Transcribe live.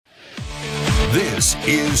This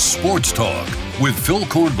is Sports Talk with Phil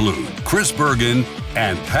Kornblut, Chris Bergen,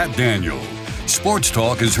 and Pat Daniel. Sports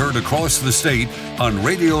Talk is heard across the state on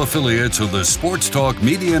radio affiliates of the Sports Talk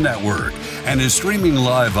Media Network and is streaming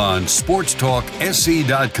live on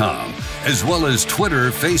sportstalksc.com, as well as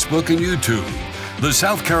Twitter, Facebook, and YouTube. The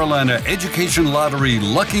South Carolina Education Lottery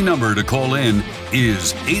lucky number to call in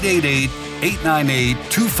is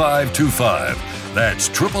 888-898-2525. That's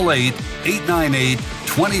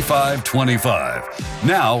 888-898-2525.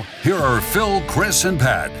 Now, here are Phil, Chris, and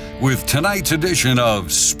Pat with tonight's edition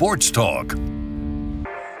of Sports Talk.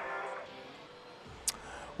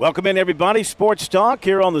 Welcome in, everybody. Sports Talk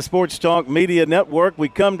here on the Sports Talk Media Network. We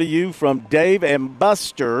come to you from Dave &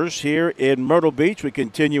 Buster's here in Myrtle Beach. We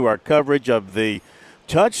continue our coverage of the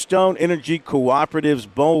Touchstone Energy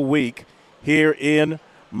Cooperatives Bowl Week here in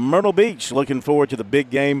Myrtle Beach. Looking forward to the big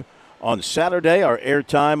game on Saturday. Our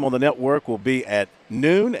airtime on the network will be at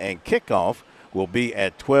noon, and kickoff will be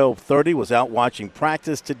at 12:30. Was out watching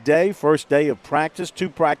practice today. First day of practice, 2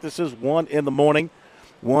 practices, 1 in the morning,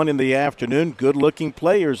 1 in the afternoon. Good-looking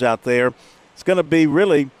players out there. It's going to be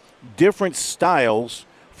really different styles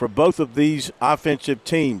for both of these offensive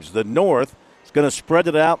teams. The North is going to spread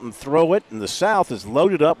it out and throw it, and the South is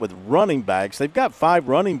loaded up with running backs. They've got 5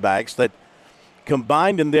 running backs that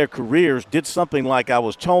combined in their careers did something like, I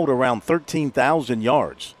was told, around 13,000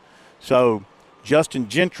 yards. So Justin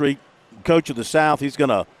Gentry, coach of the South, he's going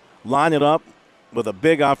to line it up with a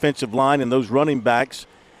big offensive line and those running backs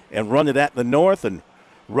and run it at the North. And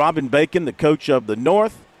Robin Bacon, the coach of the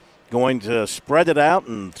North, going to spread it out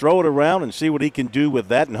and throw it around and see what he can do with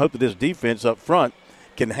that and hope that his defense up front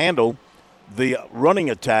can handle the running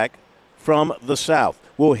attack from the South.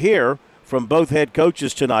 We'll hear from both head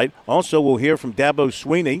coaches tonight. Also, we'll hear from Dabo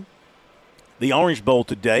Swinney. The Orange Bowl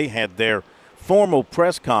today had their formal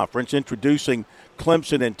press conference introducing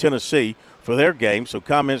Clemson and Tennessee for their game. So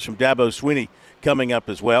comments from Dabo Swinney coming up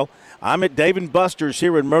as well. I'm at Dave & Buster's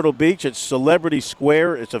here in Myrtle Beach. It's Celebrity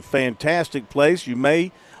Square. It's a fantastic place. You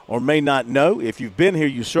may or may not know. If you've been here,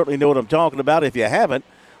 you certainly know what I'm talking about. If you haven't,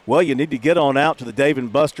 well, you need to get on out to the Dave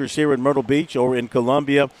 & Buster's here in Myrtle Beach or in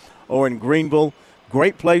Columbia or in Greenville.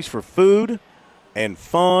 Great place for food and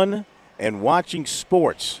fun and watching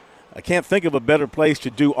sports. I can't think of a better place to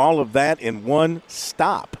do all of that in one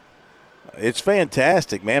stop. It's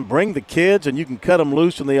fantastic, man. Bring the kids and you can cut them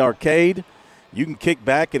loose in the arcade. You can kick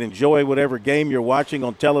back and enjoy whatever game you're watching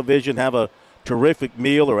on television, have a terrific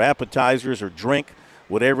meal or appetizers or drink,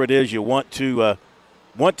 whatever it is you want to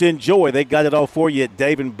enjoy. They got it all for you at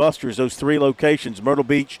Dave & Buster's, those 3 locations, Myrtle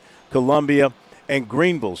Beach, Columbia, and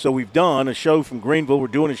Greenville. So we've done a show from Greenville. We're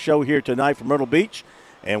doing a show here tonight from Myrtle Beach,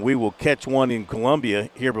 and we will catch one in Columbia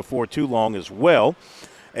here before too long as well.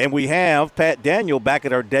 And we have Pat Daniel back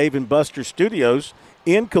at our Dave & Buster studios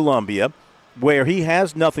in Columbia, where he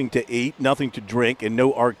has nothing to eat, nothing to drink, and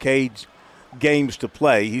no arcade games to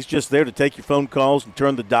play. He's just there to take your phone calls and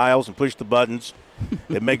turn the dials and push the buttons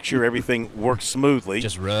and make sure everything works smoothly.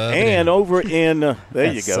 Just rub and it over in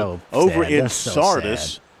there you go. So over sad. in That's so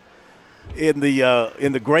Sardis, sad. in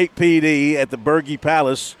the Great PD at the Berge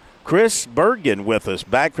Palace, Chris Bergen with us,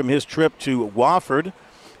 back from his trip to Wofford,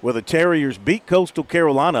 where the Terriers beat Coastal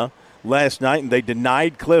Carolina last night, and they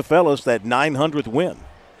denied Cliff Ellis that 900th win.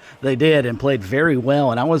 They did and played very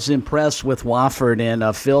well, and I was impressed with Wofford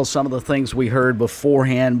and Phil. Some of the things we heard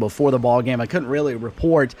beforehand, before the ball game, I couldn't really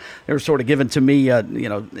report. They were sort of given to me,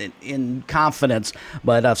 in confidence.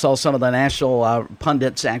 But I saw some of the national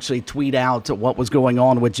pundits actually tweet out what was going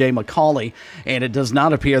on with Jay McCauley, and it does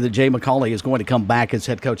not appear that Jay McCauley is going to come back as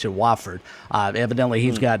head coach at Wofford. Evidently,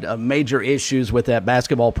 he's got major issues with that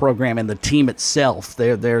basketball program and the team itself.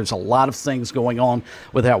 There's a lot of things going on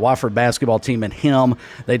with that Wofford basketball team and him.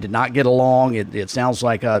 They did not get along. It sounds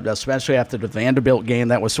like, especially after the Vanderbilt game,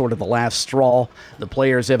 that was sort of the last straw. The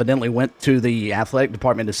players evidently went to the athletic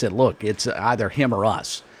department and said, look, it's either him or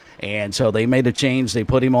us. And so they made a change. They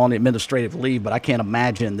put him on administrative leave, but I can't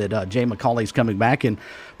imagine that Jay McCauley's coming back. And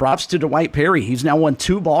props to Dwight Perry. He's now won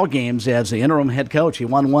 2 ball games as the interim head coach. He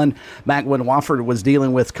won one back when Wofford was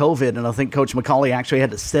dealing with COVID, and I think Coach McCauley actually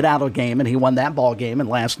had to sit out a game, and he won that ball game. And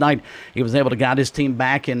last night he was able to guide his team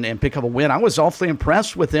back and pick up a win. I was awfully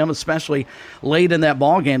impressed with them, especially late in that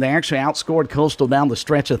ball game. They actually outscored Coastal down the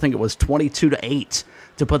stretch. I think it was 22-8.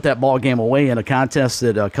 To put that ball game away in a contest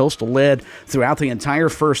that Coastal led throughout the entire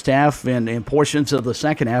first half and portions of the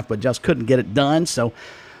second half, but just couldn't get it done. So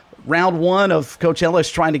round 1 of Coach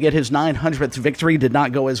Ellis trying to get his 900th victory did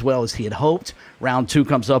not go as well as he had hoped. Round 2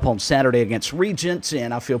 comes up on Saturday against Regent,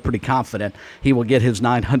 and I feel pretty confident he will get his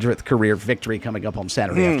 900th career victory coming up on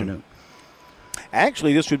Saturday afternoon.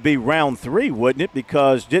 Actually, this would be round 3, wouldn't it?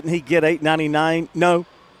 Because didn't he get $8.99? No.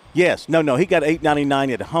 Yes. No. He got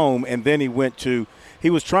 $8.99 at home, and then he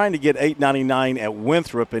was trying to get $8.99 at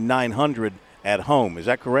Winthrop and $900 at home. Is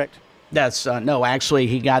that correct? That's no. Actually,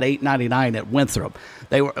 he got $8.99 at Winthrop.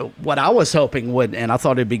 They were what I was hoping would, and I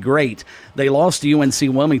thought it'd be great. They lost to UNC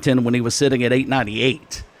Wilmington when he was sitting at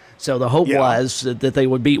 $8.98. So the hope was that they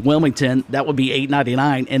would beat Wilmington. That would be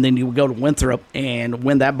 $8.99, and then you would go to Winthrop and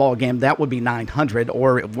win that ball game. That would be $900.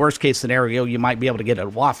 Or worst case scenario, you might be able to get it at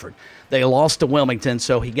Wofford. They lost to Wilmington,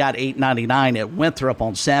 so he got $8.99 at Winthrop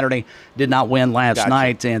on Saturday. Did not win last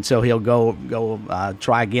night, and so he'll go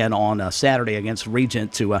try again on Saturday against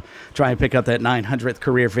Regent to try and pick up that 900th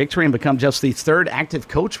career victory and become just the 3rd active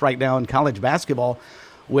coach right now in college basketball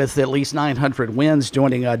with at least 900 wins,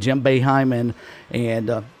 joining Jim Boeheim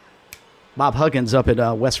and Bob Huggins up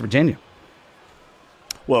at West Virginia.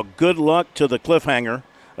 Well, good luck to the Cliffhanger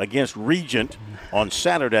against Regent on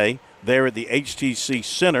Saturday there at the HTC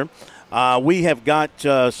Center. We have got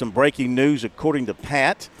some breaking news according to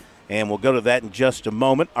Pat, and we'll go to that in just a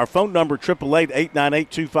moment. Our phone number,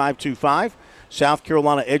 888-898-2525, South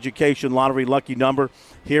Carolina Education Lottery lucky number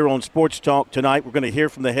here on Sports Talk tonight. We're going to hear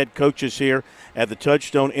from the head coaches here at the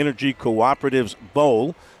Touchstone Energy Cooperatives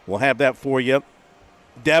Bowl. We'll have that for you.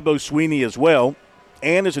 Dabo Sweeney as well,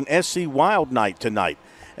 and is an SC Wild night tonight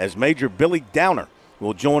as Major Billy Downer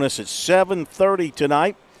will join us at 7:30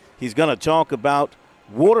 tonight. He's going to talk about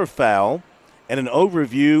waterfowl and an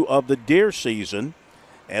overview of the deer season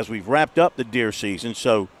as we've wrapped up the deer season.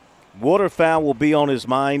 So waterfowl will be on his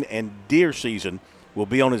mind, and deer season will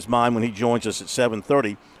be on his mind when he joins us at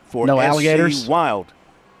 7:30 for no SC alligators? Wild.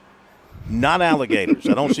 Not alligators.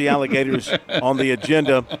 I don't see alligators on the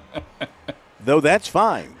agenda. Though that's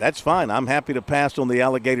fine. That's fine. I'm happy to pass on the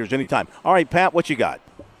alligators anytime. All right, Pat, what you got?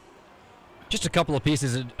 Just a couple of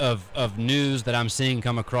pieces of news that I'm seeing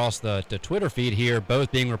come across the Twitter feed here,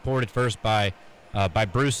 both being reported first by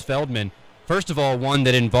Bruce Feldman. First of all, one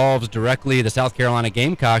that involves directly the South Carolina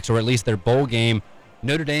Gamecocks, or at least their bowl game.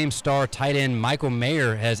 Notre Dame star tight end Michael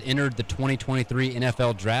Mayer has entered the 2023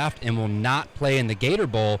 NFL Draft and will not play in the Gator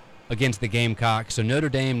Bowl against the Gamecocks. So Notre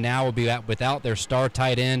Dame now will be without their star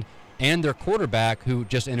tight end and their quarterback, who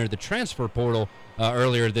just entered the transfer portal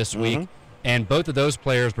earlier this week. And both of those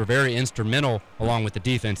players were very instrumental, along with the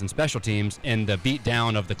defense and special teams, in the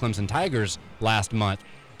beatdown of the Clemson Tigers last month.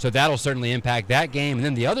 So that'll certainly impact that game. And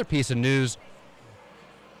then the other piece of news,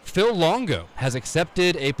 Phil Longo has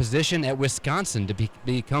accepted a position at Wisconsin to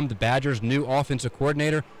become the Badgers' new offensive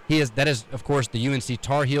coordinator. That is, of course, the UNC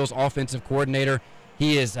Tar Heels offensive coordinator.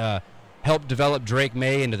 He has helped develop Drake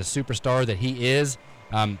May into the superstar that he is.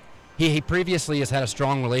 He previously has had a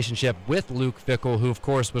strong relationship with Luke Fickell, who, of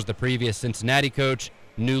course, was the previous Cincinnati coach,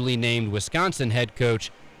 newly named Wisconsin head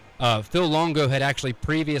coach. Phil Longo had actually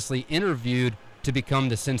previously interviewed to become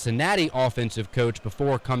the Cincinnati offensive coach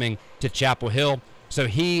before coming to Chapel Hill. So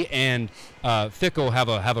he and Fickell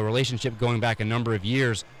have a relationship going back a number of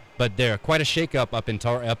years, but they're quite a shakeup up in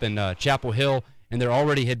Chapel Hill, and there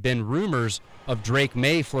already had been rumors of Drake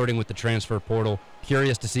May flirting with the transfer portal.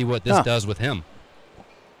 Curious to see what this does with him.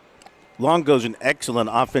 Longo's an excellent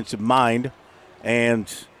offensive mind,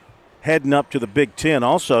 and heading up to the Big Ten.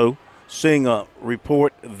 Also, seeing a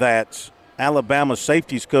report that Alabama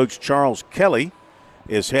safeties coach Charles Kelly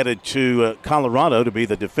is headed to Colorado to be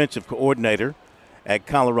the defensive coordinator at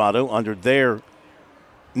Colorado under their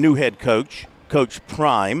new head coach, Coach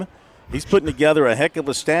Prime. He's putting together a heck of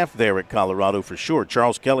a staff there at Colorado for sure.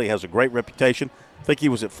 Charles Kelly has a great reputation. I think he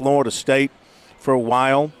was at Florida State for a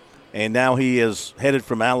while, and now he is headed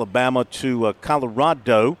from Alabama to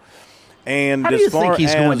Colorado. And how do you think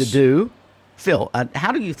he's going to do? Phil,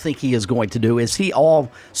 how do you think he is going to do? Is he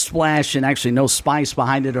all splash and actually no spice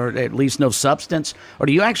behind it, or at least no substance? Or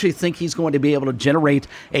do you actually think he's going to be able to generate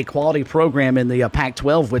a quality program in the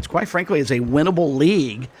Pac-12, which, quite frankly, is a winnable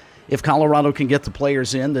league if Colorado can get the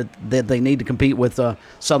players in that they need to compete with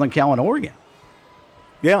Southern Cal and Oregon?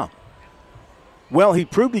 Yeah. Well, he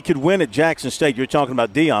proved he could win at Jackson State. You're talking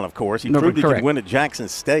about Deion, of course. He proved he could win at Jackson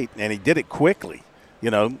State, and he did it quickly.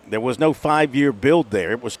 You know, there was no 5-year build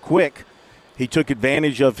there. It was quick. He took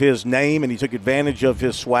advantage of his name, and he took advantage of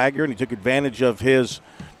his swagger, and he took advantage of his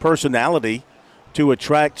personality to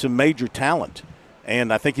attract some major talent.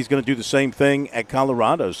 And I think he's going to do the same thing at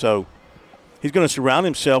Colorado. So he's going to surround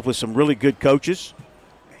himself with some really good coaches.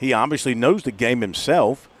 He obviously knows the game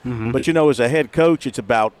himself. Mm-hmm. But, you know, as a head coach, it's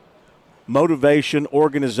about motivation,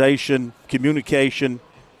 organization, communication,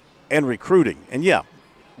 and recruiting. And, yeah,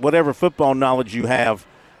 whatever football knowledge you have,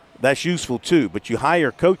 that's useful too. But you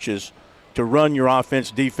hire coaches to run your offense,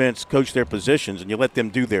 defense, coach their positions, and you let them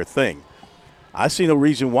do their thing. I see no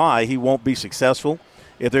reason why he won't be successful.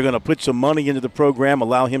 If they're going to put some money into the program,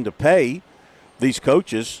 allow him to pay these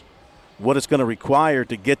coaches what it's going to require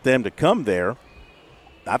to get them to come there,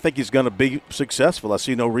 I think he's going to be successful. I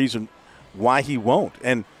see no reason why he won't.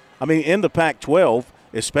 And, I mean, in the Pac-12,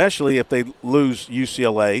 especially if they lose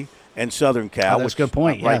UCLA and Southern Cal, that's which a good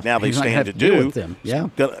point. right now they stand to do. With them. Yeah.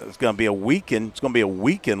 It's going to be a weekend. It's going to be a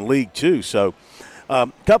weekend league too. So, a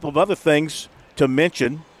couple of other things to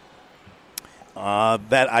mention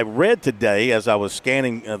that I read today as I was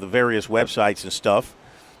scanning the various websites and stuff,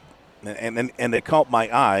 and they caught my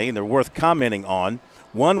eye and they're worth commenting on.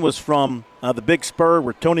 One was from the Big Spur,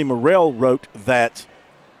 where Tony Morrell wrote that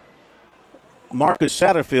Marcus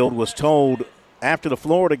Satterfield was told after the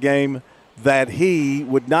Florida game that he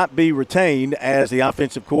would not be retained as the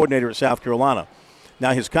offensive coordinator at South Carolina.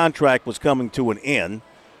 Now, his contract was coming to an end.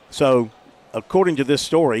 So, according to this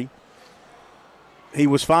story, he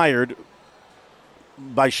was fired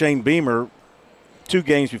by Shane Beamer 2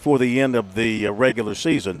 games before the end of the regular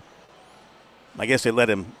season. I guess they let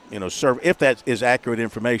him, serve. If that is accurate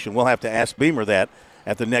information, we'll have to ask Beamer that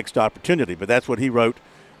at the next opportunity. But that's what he wrote,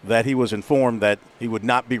 that he was informed that he would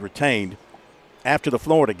not be retained after the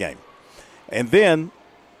Florida game. And then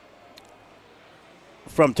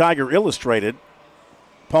from Tiger Illustrated,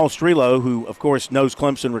 Paul Strelo, who, of course, knows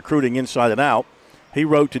Clemson recruiting inside and out, he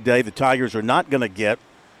wrote today the Tigers are not going to get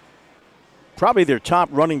probably their top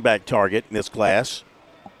running back target in this class,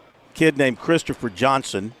 a kid named Christopher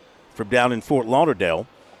Johnson from down in Fort Lauderdale.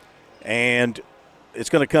 And it's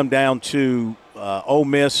going to come down to Ole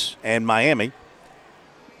Miss and Miami.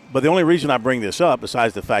 But the only reason I bring this up,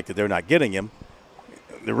 besides the fact that they're not getting him,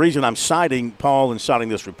 the reason I'm citing Paul and citing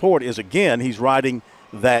this report is, again, he's writing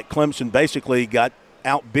that Clemson basically got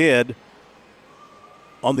outbid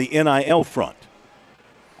on the NIL front.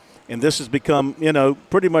 And this has become,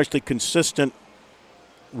 pretty much the consistent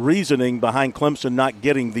reasoning behind Clemson not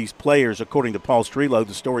getting these players, according to Paul Strelo,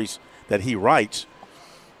 the stories that he writes,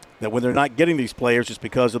 that when they're not getting these players, it's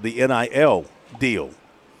because of the NIL deal.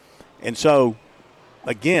 And so,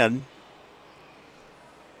 again,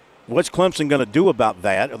 what's Clemson going to do about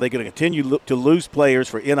that? Are they going to continue to lose players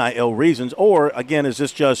for NIL reasons? Or, again, is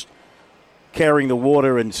this just carrying the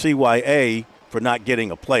water in CYA for not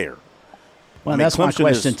getting a player? Well, that's my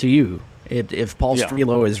question to you. If Paul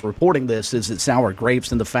Strelo is reporting this, is it sour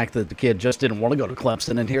grapes in the fact that the kid just didn't want to go to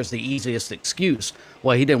Clemson? And here's the easiest excuse.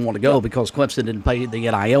 Well, he didn't want to go because Clemson didn't pay the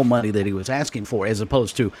NIL money that he was asking for, as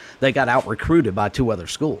opposed to they got out-recruited by 2 other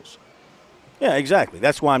schools. Yeah, exactly.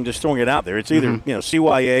 That's why I'm just throwing it out there. It's either,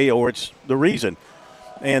 CYA or it's the reason.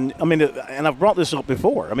 And, and I've brought this up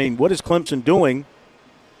before. What is Clemson doing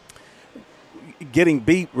getting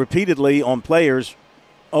beat repeatedly on players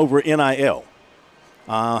over NIL?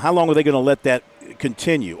 How long are they going to let that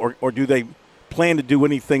continue? Or do they plan to do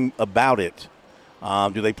anything about it?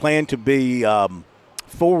 Do they plan to be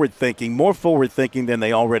forward-thinking, more forward-thinking than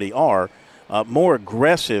they already are, more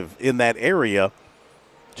aggressive in that area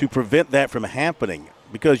to prevent that from happening?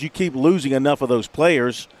 Because you keep losing enough of those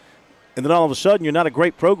players, and then all of a sudden you're not a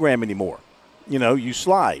great program anymore. You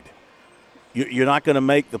slide. You're not going to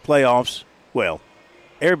make the playoffs. Well,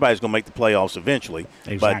 everybody's going to make the playoffs eventually.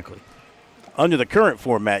 Exactly. But under the current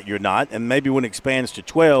format, you're not, and maybe when it expands to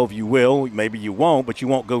 12, you will. Maybe you won't, but you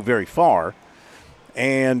won't go very far.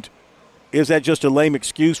 And is that just a lame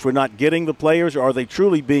excuse for not getting the players, or are they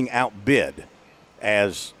truly being outbid,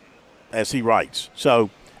 as he writes? So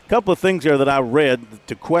a couple of things there that I read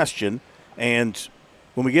to question, and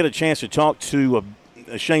when we get a chance to talk to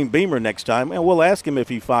Shane Beamer next time, we'll ask him if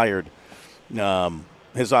he fired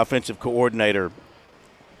his offensive coordinator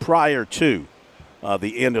prior to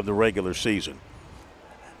the end of the regular season.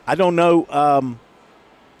 I don't know.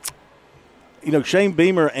 Shane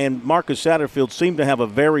Beamer and Marcus Satterfield seem to have a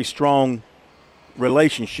very strong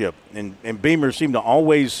relationship, and Beamer seemed to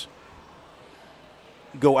always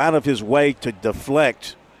go out of his way to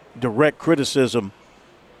deflect direct criticism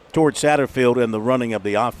toward Satterfield and the running of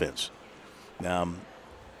the offense.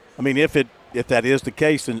 If that is the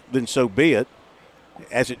case, then so be it.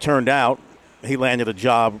 As it turned out, he landed a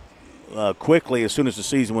job quickly as soon as the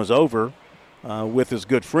season was over with his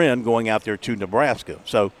good friend going out there to Nebraska.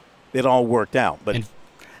 So it all worked out. But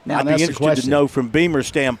now I'd be interested to know from Beamer's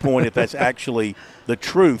standpoint if that's actually the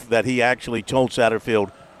truth, that he actually told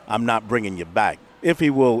Satterfield, I'm not bringing you back. If he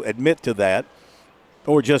will admit to that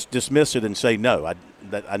or just dismiss it and say, no,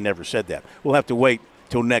 I never said that. We'll have to wait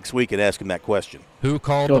till next week and ask him that question. Who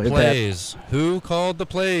called the plays? Who called the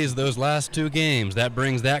plays those last 2 games? That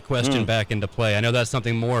brings that question back into play. I know that's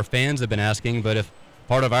something more fans have been asking, but if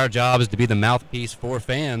part of our job is to be the mouthpiece for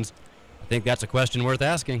fans, I think that's a question worth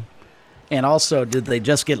asking. And also, did they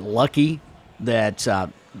just get lucky that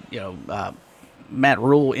Matt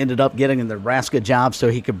Rule ended up getting a Nebraska job so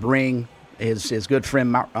he could bring his good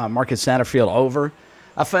friend Marcus Satterfield over?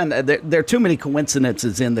 I find there are too many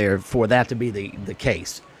coincidences in there for that to be the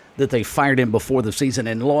case, that they fired him before the season,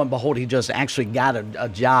 and lo and behold, he just actually got a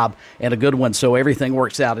job and a good one, so everything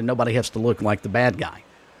works out and nobody has to look like the bad guy.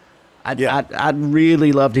 I'd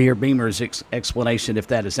really love to hear Beamer's explanation if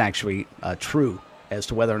that is actually true, as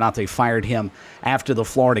to whether or not they fired him after the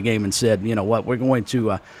Florida game and said, you know what, we're going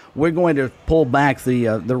to pull back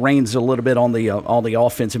the reins a little bit on the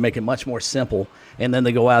offense and make it much more simple. And then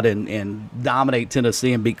they go out and dominate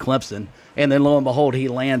Tennessee and beat Clemson. And then lo and behold, he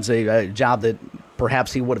lands a job that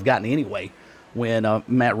perhaps he would have gotten anyway when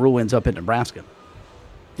Matt Rule ends up at Nebraska.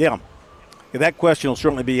 Yeah. That question will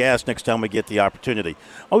certainly be asked next time we get the opportunity.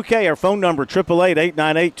 Okay, our phone number,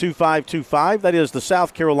 888-898-2525. That is the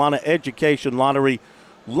South Carolina Education Lottery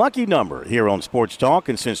lucky number here on Sports Talk.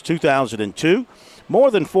 And since 2002,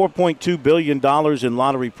 more than $4.2 billion in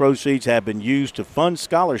lottery proceeds have been used to fund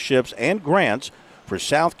scholarships and grants for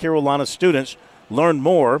South Carolina students. Learn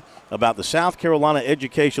more about the South Carolina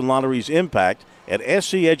Education Lottery's impact at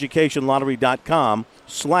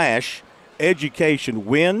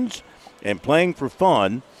sceducation.lottery.com/educationwins. And playing for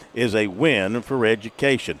fun is a win for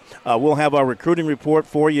education. We'll have our recruiting report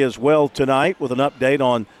for you as well tonight with an update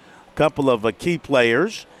on a couple of key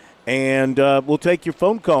players. And we'll take your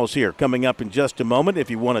phone calls here coming up in just a moment.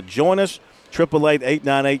 If you want to join us,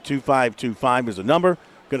 888-898-2525 is the number.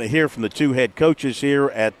 Going to hear from the two head coaches here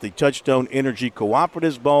at the Touchstone Energy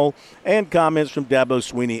Cooperatives Bowl, and comments from Dabo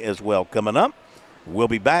Swinney as well coming up. We'll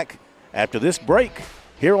be back after this break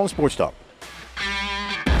here on Sports Talk.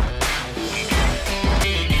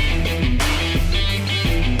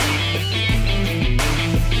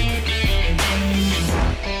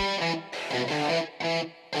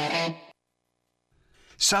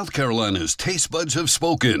 South Carolina's taste buds have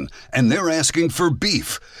spoken, and they're asking for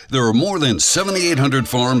beef. There are more than 7,800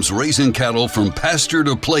 farms raising cattle from pasture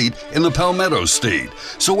to plate in the Palmetto State.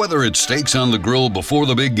 So whether it's steaks on the grill before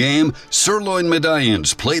the big game, sirloin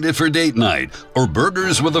medallions plated for date night, or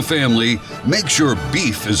burgers with a family, make sure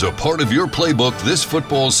beef is a part of your playbook this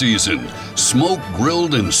football season. Smoked,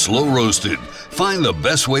 grilled, and slow roasted. Find the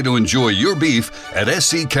best way to enjoy your beef at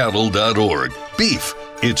sccattle.org. Beef.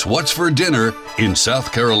 It's what's for dinner in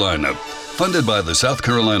South Carolina. Funded by the South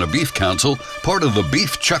Carolina Beef Council, part of the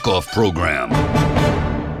Beef Checkoff program.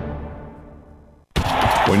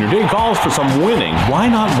 When your day calls for some winning, why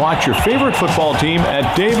not watch your favorite football team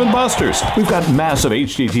at Dave & Buster's? We've got massive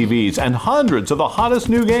HD TVs and hundreds of the hottest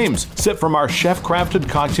new games. Sip from our chef-crafted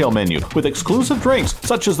cocktail menu with exclusive drinks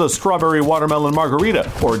such as the Strawberry Watermelon Margarita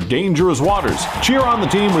or Dangerous Waters. Cheer on the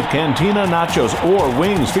team with Cantina Nachos or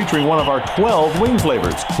wings featuring one of our 12 wing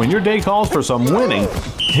flavors. When your day calls for some winning,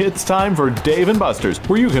 it's time for Dave & Buster's,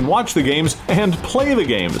 where you can watch the games and play the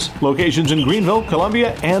games. Locations in Greenville,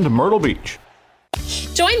 Columbia, and Myrtle Beach.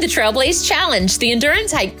 Join the Trailblaze Challenge, the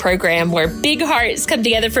endurance hike program where big hearts come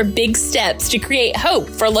together for big steps to create hope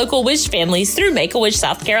for local Wish families through Make-A-Wish,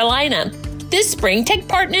 South Carolina. This spring, take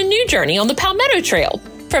part in a new journey on the Palmetto Trail.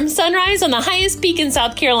 From sunrise on the highest peak in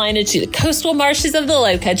South Carolina to the coastal marshes of the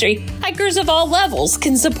Lowcountry, hikers of all levels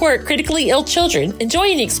can support critically ill children,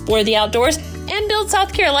 enjoy and explore the outdoors, and build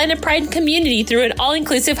South Carolina pride and community through an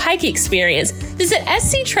all-inclusive hike experience. Visit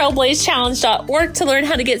sctrailblazechallenge.org to learn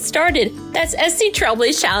how to get started. That's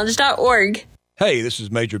sctrailblazechallenge.org. Hey, this is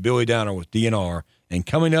Major Billy Downer with DNR, and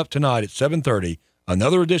coming up tonight at 7:30,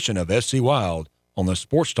 another edition of SC Wild on the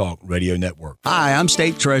Sports Talk Radio Network. Hi, I'm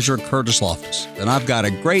State Treasurer Curtis Loftus, and I've got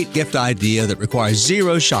a great gift idea that requires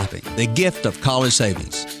zero shopping, the gift of college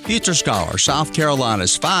savings. Future Scholar, South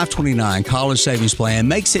Carolina's 529 college savings plan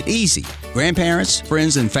makes it easy. Grandparents,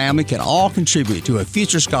 friends, and family can all contribute to a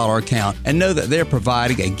Future Scholar account and know that they're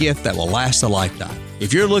providing a gift that will last a lifetime.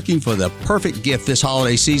 If you're looking for the perfect gift this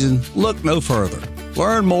holiday season, look no further.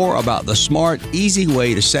 Learn more about the smart, easy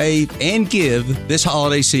way to save and give this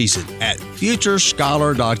holiday season at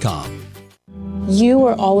FutureScholar.com. You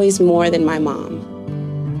were always more than my mom.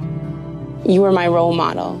 You were my role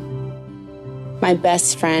model, my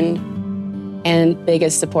best friend, and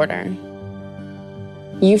biggest supporter.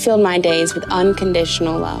 You filled my days with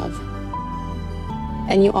unconditional love.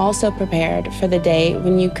 And you also prepared for the day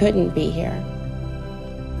when you couldn't be here.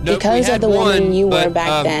 Nope, because of the woman you were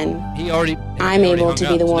back then, I'm able to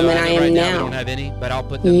be the woman I am now. Don't have any, but I'll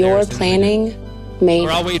put them Your planning made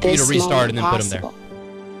I'll wait for you to restart and then possible. Put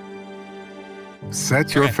them there.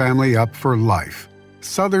 Set your family up for life.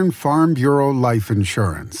 Southern Farm Bureau Life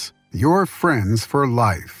Insurance. Your friends for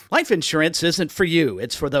life. Life insurance isn't for you.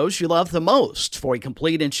 It's for those you love the most. For a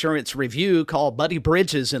complete insurance review, call Buddy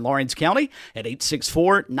Bridges in Lawrence County at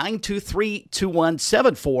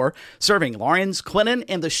 864-923-2174, serving Lawrence, Clinton,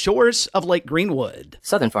 and the shores of Lake Greenwood.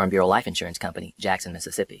 Southern Farm Bureau Life Insurance Company, Jackson,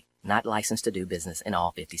 Mississippi. Not licensed to do business in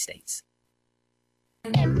all 50 states.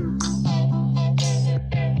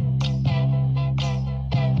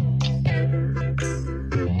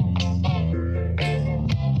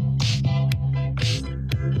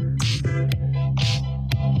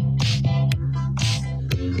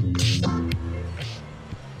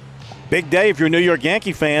 Big day if you're a New York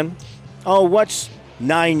Yankee fan. Oh, what's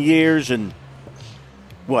 9 years and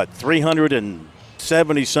what,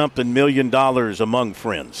 $370-something million among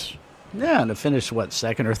friends? Yeah, and to finish,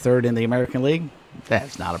 second or third in the American League?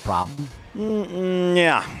 That's not a problem.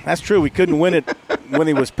 Yeah, that's true. We couldn't win it when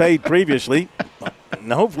he was paid previously.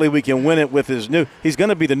 And hopefully we can win it with his new – he's going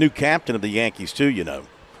to be the new captain of the Yankees too, you know.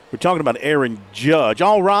 We're talking about Aaron Judge.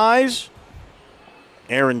 All rise.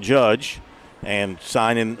 Aaron Judge. And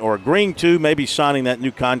signing or agreeing to maybe signing that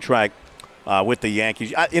new contract with the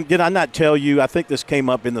Yankees. Did I not tell you? I think this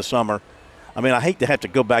came up in the summer. I mean, I hate to have to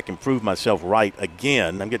go back and prove myself right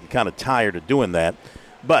again. I'm getting kind of tired of doing that.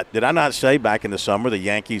 But did I not say back in the summer the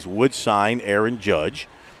Yankees would sign Aaron Judge?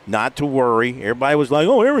 Not to worry. Everybody was like,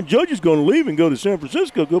 oh, Aaron Judge is going to leave and go to San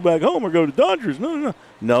Francisco, go back home, or go to Dodgers. No, he's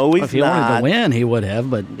not. If he wanted to win, he would have.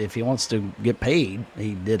 But if he wants to get paid,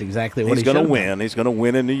 he did exactly what he should have. He's going to win. He's going to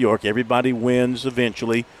win in New York. Everybody wins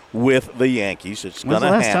eventually with the Yankees. It's going to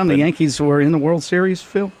happen. When's the last time the Yankees were in the World Series,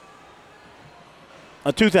 Phil?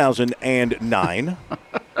 2009.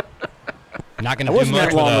 Not going to do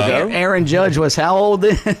much long ago. Aaron Judge was how old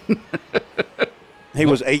then? He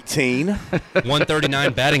was 18.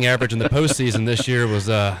 139 batting average in the postseason this year was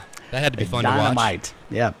that had to be fun Dynamite. to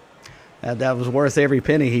watch. Yeah, that was worth every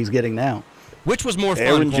penny he's getting now. Which was more fun?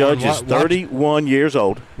 Aaron Judge is 31 years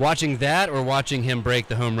old. Watching that or watching him break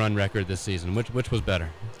the home run record this season? Which was better?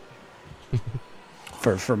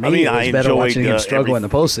 For me, it was better watching him struggle in the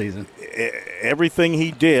postseason. Everything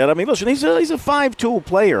he did. I mean, listen, he's a five-tool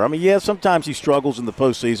player. I mean, yeah, sometimes he struggles in the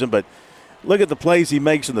postseason, but look at the plays he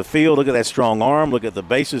makes in the field. Look at that strong arm. Look at the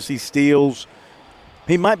bases he steals.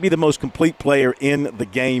 He might be the most complete player in the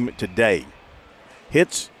game today.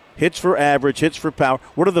 Hits for average, hits for power.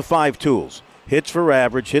 What are the five tools? Hits for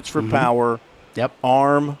average, hits for power,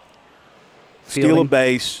 arm, steal a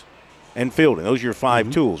base, and fielding. Those are your five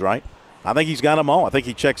tools, right? I think he's got them all. I think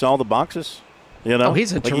he checks all the boxes. You know,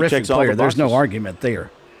 he's a terrific player. There's no argument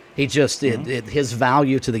there. He just his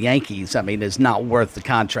value to the Yankees, I mean, is not worth the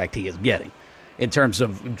contract he is getting in terms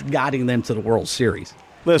of guiding them to the World Series,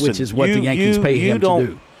 which is what the Yankees pay him to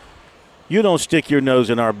do. You don't stick your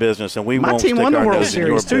nose in our business, and My won't team stick won the our World nose in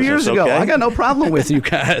your Series 2 business, years ago. okay? I got no problem with you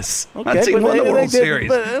guys. My team won the World Series.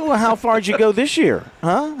 But how far did you go this year?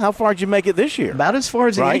 Huh? How far did you make it this year? About as far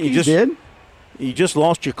as the Yankees did. You just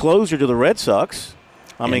lost your closer to the Red Sox.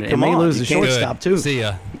 I mean, come on. And they lose the shortstop, too. See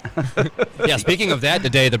ya. Yeah, speaking of that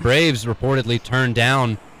today, the Braves reportedly turned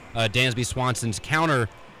down Dansby Swanson's counter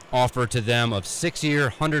offer to them of 6-year,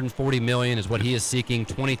 $140 million is what he is seeking,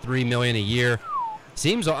 $23 million a year.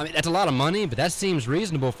 Seems, I mean, that's a lot of money, but that seems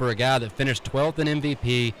reasonable for a guy that finished 12th in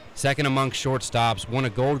MVP, second among shortstops, won a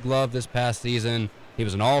Gold Glove this past season. He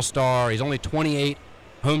was an all-star. He's only 28,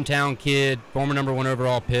 hometown kid, former number 1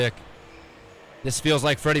 overall pick. This feels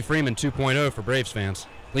like Freddie Freeman 2.0 for Braves fans,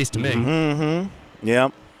 at least to me. Mm-hmm. Yeah.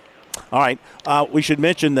 All right. We should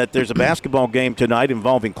mention that there's a basketball game tonight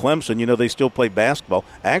involving Clemson. You know, they still play basketball.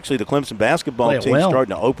 Actually, the Clemson basketball team's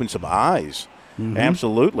starting to open some eyes. Mm-hmm.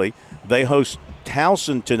 Absolutely. They host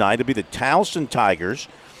Towson tonight. It'll be the Towson Tigers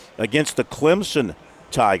against the Clemson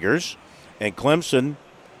Tigers. And Clemson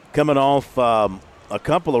coming off a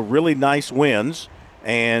couple of really nice wins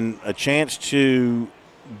and a chance to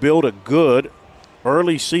build a good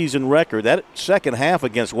early season record. That second half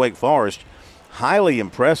against Wake Forest, highly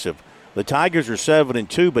impressive. The Tigers are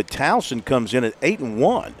 7-2, but Towson comes in at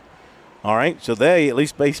 8-1. All right, so they, at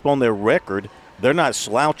least based on their record, they're not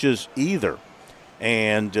slouches either.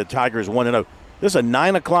 And Tigers 1-0. This is a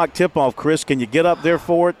 9 o'clock tip-off, Chris. Can you get up there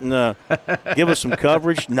for it and give us some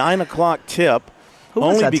coverage? 9 o'clock tip,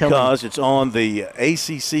 only because it's on the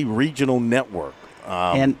ACC Regional Network.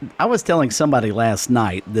 And I was telling somebody last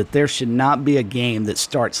night that there should not be a game that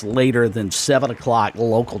starts later than 7 o'clock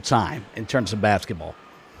local time in terms of basketball.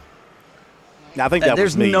 I think that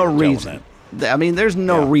there's was me. No reason. I mean, there's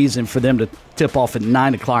no reason for them to tip off at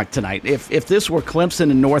 9 o'clock tonight. If this were Clemson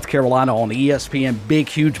and North Carolina on ESPN, big,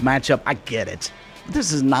 huge matchup, I get it. But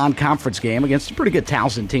this is a non-conference game against a pretty good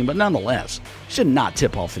Towson team, but nonetheless, should not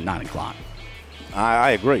tip off at 9 o'clock.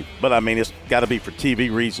 I agree. But, I mean, it's got to be for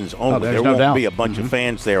TV reasons only. There's there no won't doubt. be a bunch of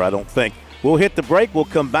fans there, I don't think. We'll hit the break. We'll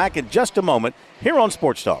come back in just a moment here on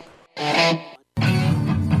Sports Talk.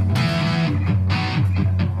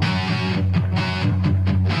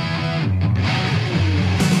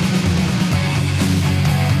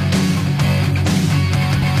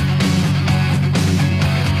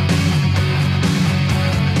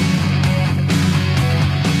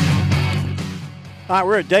 All right,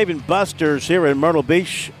 we're at Dave & Buster's here in Myrtle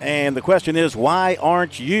Beach, and the question is, why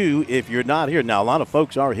aren't you if you're not here? Now, a lot of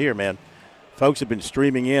folks are here, man. Folks have been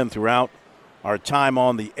streaming in throughout our time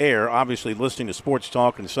on the air, obviously listening to Sports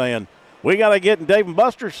Talk and saying, we got to get in Dave &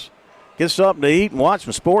 Buster's, get something to eat and watch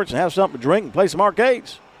some sports and have something to drink and play some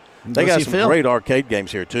arcades. They got some great arcade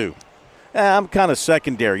games here, too. I'm kind of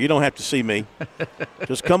secondary. You don't have to see me.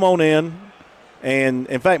 Just come on in. And,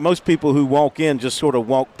 in fact, most people who walk in just sort of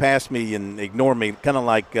walk past me and ignore me, kind of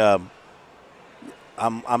like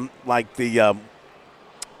I'm like the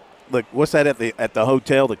look, what's that at the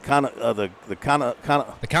hotel? The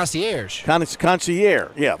concierge.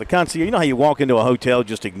 Concierge. Yeah, the concierge. You know how you walk into a hotel,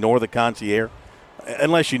 just ignore the concierge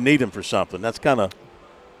unless you need him for something. That's kind of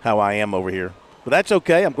how I am over here. But that's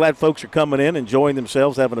okay. I'm glad folks are coming in, enjoying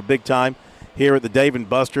themselves, having a big time here at the Dave &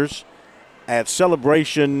 Buster's at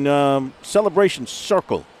Celebration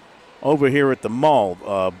Circle over here at the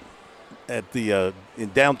mall in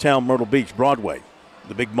downtown Myrtle Beach, Broadway,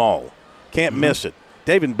 the big mall. Can't miss it.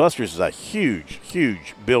 Dave & Buster's is a huge,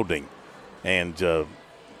 huge building, and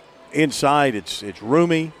inside it's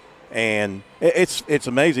roomy, and it's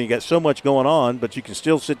amazing. You got so much going on, but you can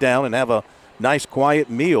still sit down and have a nice, quiet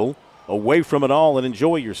meal away from it all and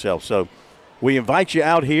enjoy yourself. So we invite you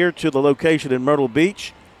out here to the location in Myrtle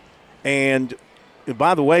Beach. And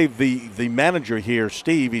by the way, the manager here,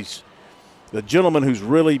 Steve, he's the gentleman who's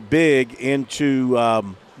really big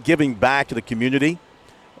into giving back to the community.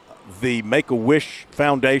 The Make-A-Wish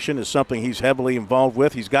Foundation is something he's heavily involved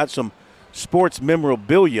with. He's got some sports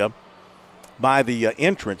memorabilia by the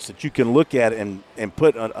entrance that you can look at and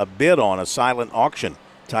put a bid on, a silent auction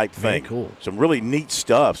type thing. Very cool. Some really neat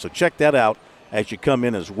stuff. So check that out as you come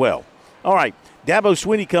in as well. All right, Dabo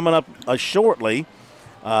Swinney coming up shortly.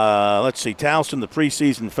 Let's see, Towson, the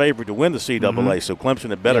preseason favorite to win the CAA, so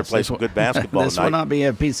Clemson had better play some good basketball this tonight. will not be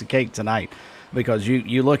a piece of cake tonight because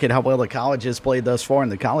you look at how well the college has played thus far,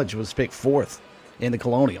 and the college was picked 4th in the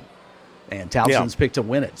Colonial, and Towson's picked to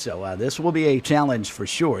win it. So this will be a challenge for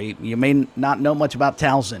sure. You may not know much about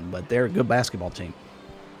Towson, but they're a good basketball team.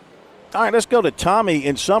 All right, let's go to Tommy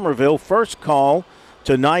in Somerville. First call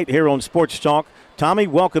tonight here on Sports Talk. Tommy,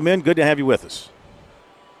 welcome in. Good to have you with us.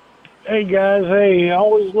 Hey, guys. Hey,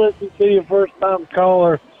 always listen to you, first-time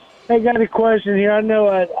caller. Hey, got a question here. I know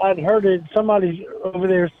I'd heard it. Somebody over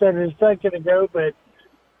there said it a second ago, but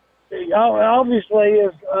obviously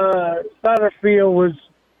if Satterfield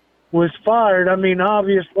was fired, I mean,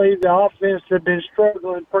 obviously the offense had been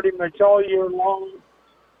struggling pretty much all year long.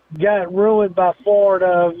 Got ruined by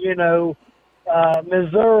Florida,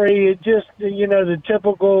 Missouri. It just, the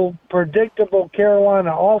typical predictable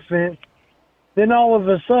Carolina offense. Then all of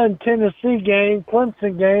a sudden, Tennessee game,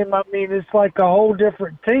 Clemson game, I mean, it's like a whole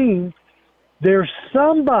different team. There's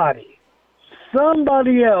somebody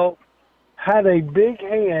else had a big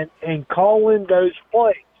hand in calling those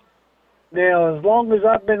plays. Now, as long as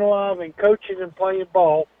I've been alive and coaching and playing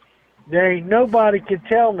ball, there ain't nobody can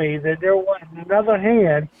tell me that there wasn't another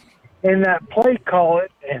hand in that play calling.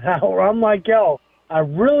 And I'm like, y'all, I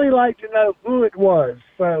really like to know who it was.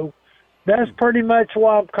 So that's pretty much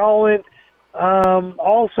why I'm calling.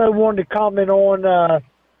 Also wanted to comment on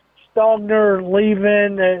Stogner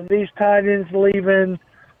leaving, these tight ends leaving.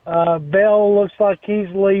 Bell looks like he's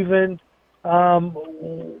leaving.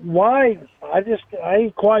 Why? I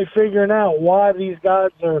ain't quite figuring out why these guys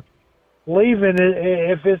are leaving,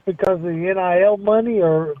 if it's because of the NIL money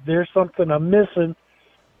or if there's something I'm missing.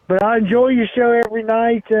 But I enjoy your show every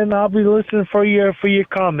night, and I'll be listening for your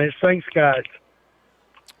comments. Thanks, guys.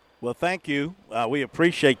 Well, thank you. We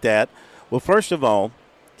appreciate that. Well, first of all,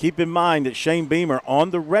 keep in mind that Shane Beamer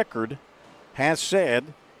on the record has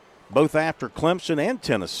said, both after Clemson and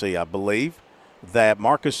Tennessee, I believe, that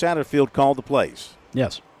Marcus Satterfield called the plays.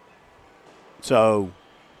 Yes. So,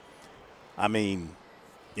 I mean,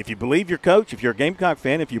 if you believe your coach, if you're a Gamecock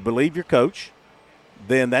fan, if you believe your coach,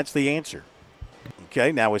 then that's the answer.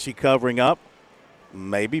 Okay, now is he covering up?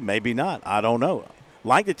 Maybe, maybe not. I don't know.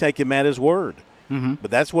 Like to take him at his word, but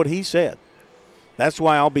that's what he said. That's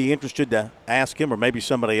why I'll be interested to ask him, or maybe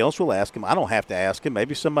somebody else will ask him. I don't have to ask him.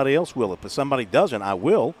 Maybe somebody else will. If somebody doesn't, I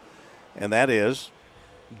will. And that is,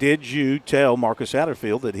 did you tell Marcus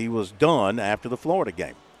Satterfield that he was done after the Florida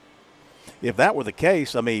game? if that were the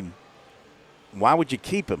case, I mean, why would you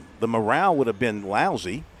keep him? The morale would have been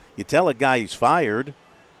lousy. You tell a guy he's fired.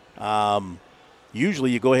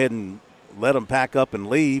 Usually you go ahead and let him pack up and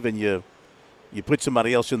leave, and you put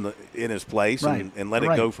somebody else in his place and let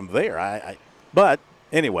it go from there. But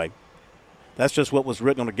anyway, that's just what was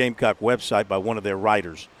written on the Gamecock website by one of their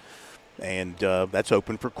writers. And that's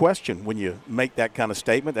open for question. When you make that kind of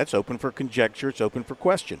statement, that's open for conjecture. It's open for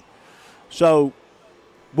question. So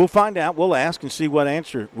we'll find out. We'll ask and see what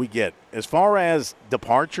answer we get. As far as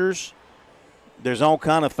departures, there's all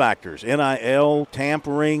kind of factors. NIL,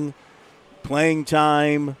 tampering, playing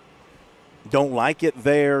time, don't like it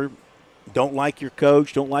there, don't like your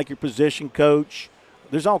coach, don't like your position coach.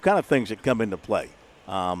 There's all kind of things that come into play.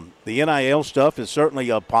 The NIL stuff is certainly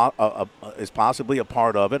is possibly a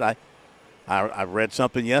part of it. I read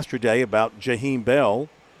something yesterday about Jaheim Bell.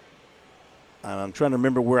 I'm trying to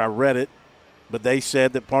remember where I read it, but they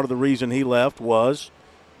said that part of the reason he left was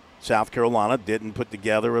South Carolina didn't put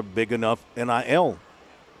together a big enough NIL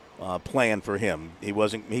plan for him. He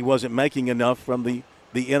wasn't making enough from the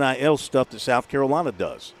NIL stuff that South Carolina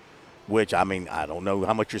does, which, I mean, I don't know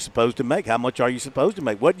how much you're supposed to make. How much are you supposed to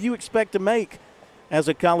make? What do you expect to make as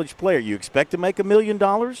a college player? You expect to make $1 million?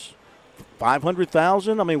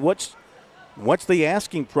 $500,000? I mean, what's the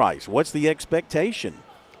asking price? What's the expectation?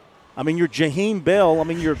 I mean, you're Jaheim Bell. I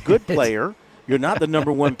mean, you're a good player. You're not the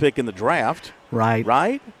number one pick in the draft. Right.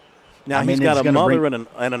 Right? Now, he's got a mother and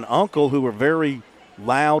an uncle who are very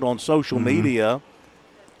loud on social media,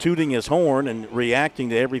 tooting his horn and reacting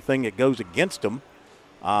to everything that goes against him.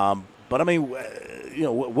 But, I mean,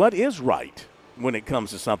 what is right when it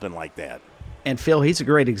comes to something like that? And, Phil, he's a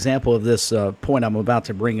great example of this point I'm about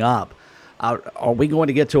to bring up. Are we going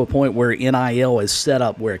to get to a point where NIL is set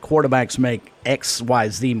up where quarterbacks make X, Y,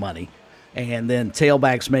 Z money, and then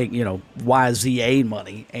tailbacks make, Y, Z, A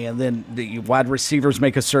money, and then the wide receivers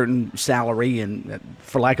make a certain salary, and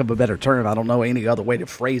for lack of a better term, I don't know any other way to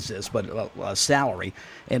phrase this, but a salary.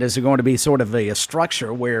 And is there going to be sort of a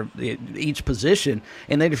structure where each position,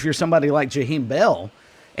 and then if you're somebody like Jaheim Bell,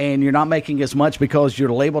 and you're not making as much because you're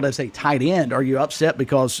labeled as a tight end, or you're upset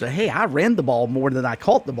because, hey, I ran the ball more than I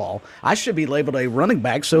caught the ball. I should be labeled a running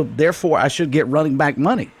back, so therefore I should get running back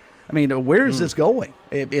money. I mean, where is this going?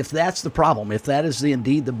 If that's the problem, if that is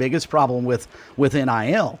indeed the biggest problem with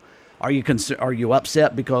NIL, are you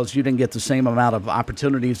upset because you didn't get the same amount of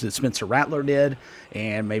opportunities that Spencer Rattler did,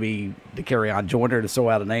 and maybe Dakereon Joyner, to throw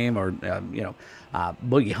out a name, or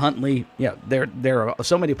Boogie Huntley? There are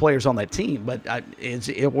so many players on that team, but are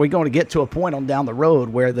we going to get to a point on down the road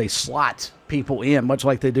where they slot people in, much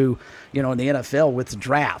like they do, in the NFL with the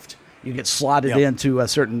draft? You get slotted into a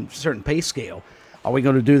certain pay scale. Are we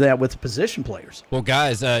going to do that with position players? Well,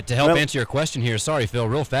 guys, to help answer your question here, sorry, Phil,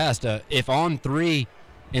 real fast, if On3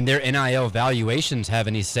 and their NIL valuations have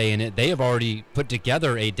any say in it, they have already put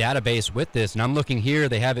together a database with this, and I'm looking here,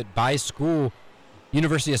 they have it by school.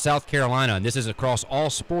 University of South Carolina, and this is across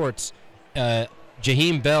all sports.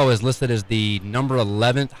 Jaheim Bell is listed as the number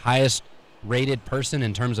 11th highest rated person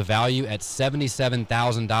in terms of value at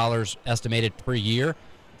 $77,000 estimated per year.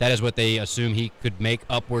 That is what they assume he could make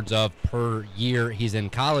upwards of per year he's in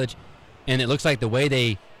college. And it looks like the way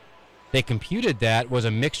they computed that was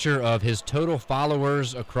a mixture of his total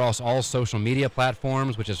followers across all social media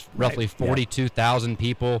platforms, which is roughly 42,000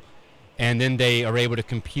 people. And then they are able to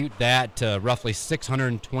compute that to roughly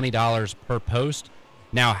 $620 per post.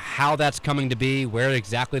 Now, how that's coming to be, where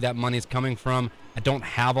exactly that money is coming from, I don't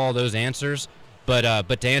have all those answers. But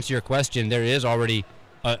to answer your question, there is already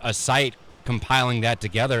a site compiling that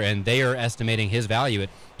together, and they are estimating his value at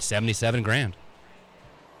 $77,000.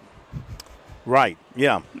 Right.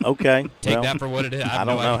 Yeah. Okay. Take that for what it is. I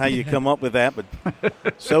don't know how you come up with that, but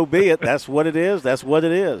so be it. That's what it is. That's what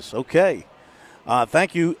it is. Okay.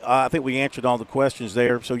 Thank you. I think we answered all the questions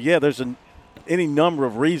there. So, yeah, there's any number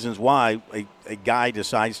of reasons why a guy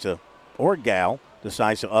decides to, or a gal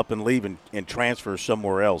decides to up and leave and transfer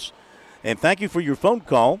somewhere else. And thank you for your phone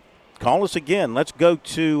call. Call us again. Let's go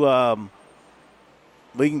to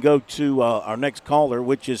we can go to our next caller,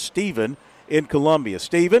 which is Stephen in Columbia.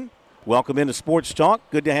 Stephen, welcome into Sports Talk.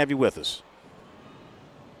 Good to have you with us.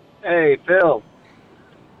 Hey, Phil.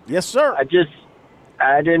 Yes, sir. I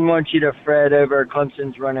didn't want you to fret over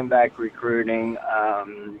Clemson's running back recruiting. I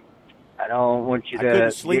don't want you to. I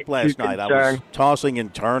couldn't sleep last night. I was tossing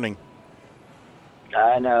and turning.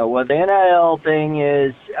 I know. Well, the NIL thing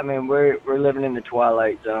is, I mean, we're living in the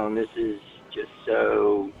twilight zone. This is just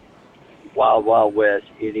so wild, wild west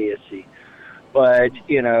idiocy. But,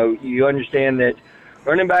 you understand that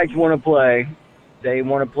running backs want to play. They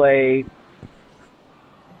want to play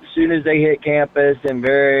soon as they hit campus and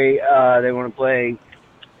they want to play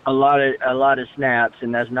a lot of snaps,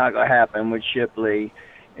 and that's not going to happen with Shipley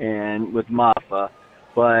and with Maffa.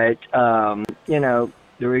 But,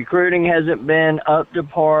 the recruiting hasn't been up to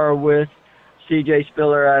par with C.J.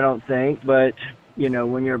 Spiller, I don't think. But,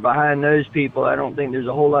 when you're behind those people, I don't think there's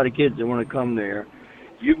a whole lot of kids that want to come there.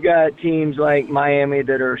 You've got teams like Miami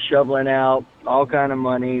that are shoveling out all kind of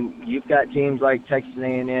money. You've got teams like Texas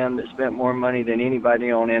A&M that spent more money than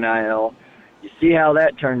anybody on NIL. You see how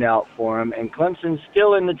that turned out for them. And Clemson's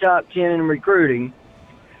still in the top 10 in recruiting.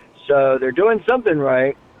 So they're doing something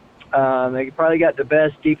right. They probably got the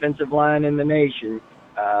best defensive line in the nation.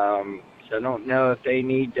 So I don't know if they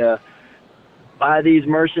need to buy these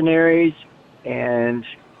mercenaries. And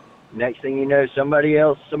next thing you know, somebody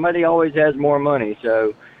always has more money.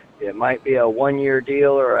 So it might be a 1-year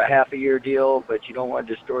deal or a half-a-year deal, but you don't want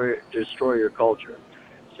to destroy your culture.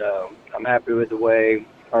 So I'm happy with the way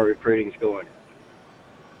our recruiting's going.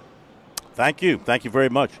 Thank you. Thank you very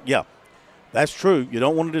much. Yeah, that's true. You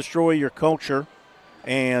don't want to destroy your culture,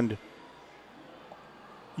 and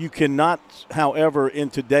you cannot, however, in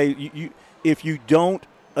today, if you don't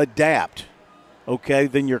adapt, okay,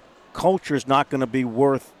 then your culture is not going to be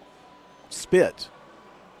worth spit.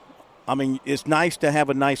 I mean, it's nice to have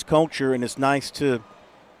a nice culture, and it's nice to,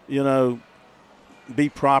 be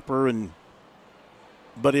proper,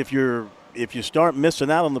 but if you start missing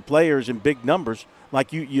out on the players in big numbers,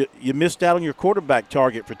 like you missed out on your quarterback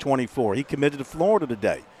target for 24. He committed to Florida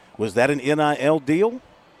today. Was that an NIL deal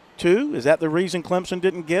too? Is that the reason Clemson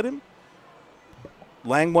didn't get him?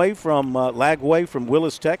 Lagway from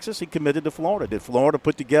Willis, Texas, he committed to Florida. Did Florida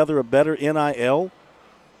put together a better NIL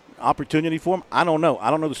opportunity for him? I don't know. I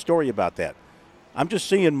don't know the story about that. I'm just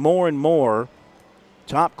seeing more and more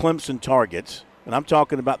top Clemson targets, and I'm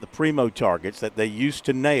talking about the primo targets that they used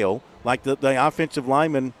to nail, like the offensive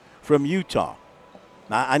lineman from Utah.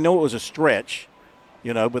 Now, I know it was a stretch,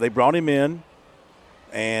 but they brought him in,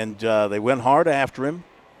 and they went hard after him,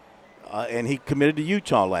 and he committed to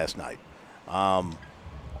Utah last night.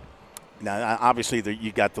 Now, obviously,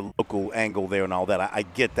 you got the local angle there and all that. I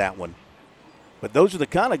get that one, but those are the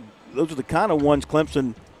kind of ones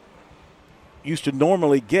Clemson used to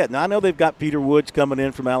normally get. Now I know they've got Peter Woods coming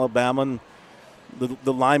in from Alabama, and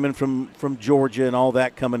the lineman from Georgia, and all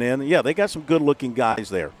that coming in. Yeah, they got some good-looking guys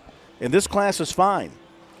there, and this class is fine.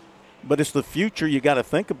 But it's the future you got to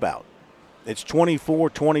think about. It's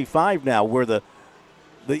 24-25 now, where the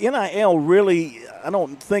NIL really, I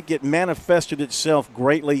don't think it manifested itself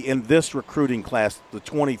greatly in this recruiting class, the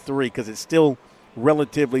 23, because it's still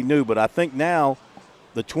relatively new. But I think now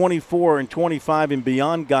the 24 and 25 and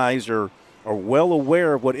beyond guys are well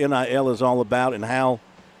aware of what NIL is all about and how,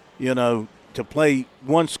 to play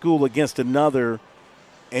one school against another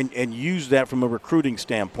and use that from a recruiting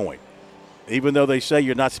standpoint. Even though they say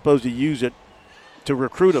you're not supposed to use it to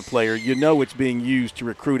recruit a player, it's being used to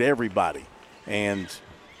recruit everybody. And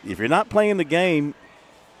if you're not playing the game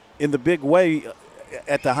in the big way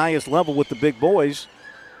at the highest level with the big boys,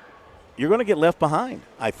 you're going to get left behind,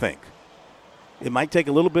 I think. It might take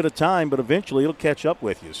a little bit of time, but eventually it'll catch up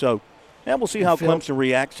with you. So, we'll see how Clemson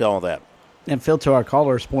reacts to all that. And Phil, to our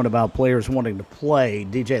caller's point about players wanting to play,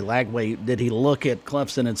 DJ Lagway, did he look at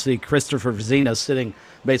Clemson and see Christopher Vizina sitting,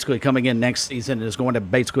 basically coming in next season and is going to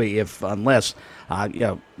basically, unless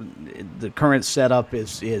the current setup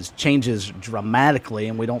changes dramatically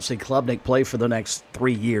and we don't see Klubnik play for the next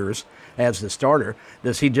 3 years as the starter,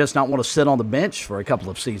 does he just not want to sit on the bench for a couple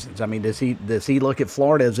of seasons? I mean, does he look at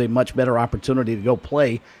Florida as a much better opportunity to go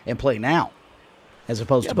play now, as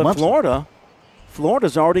opposed to but Clemson?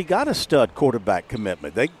 Florida's already got a stud quarterback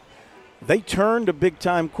commitment. They turned a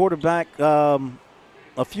big-time quarterback a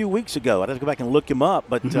few weeks ago. I'd have to go back and look him up,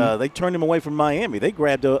 but they turned him away from Miami. They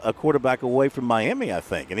grabbed a quarterback away from Miami, I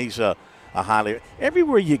think, and he's a highly –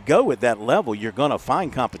 everywhere you go at that level, you're going to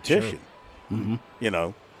find competition. Sure. Mm-hmm.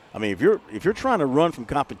 I mean, if you're trying to run from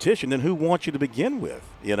competition, then who wants you to begin with,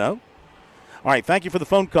 All right, thank you for the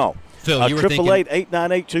phone call. Phil, you were thinking –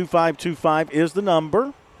 888-898-2525 is the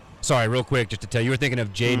number. Sorry, real quick, just to tell you were thinking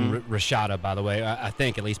of Jaden Rashada, by the way, I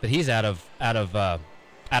think at least, but he's out of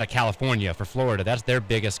California for Florida. That's their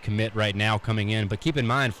biggest commit right now coming in. But keep in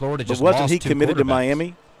mind, Florida just lost 2 quarterbacks. Wasn't he committed to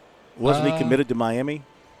Miami? Wasn't he committed to Miami,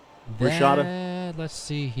 Rashada? Let's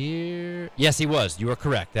see here. Yes, he was. You are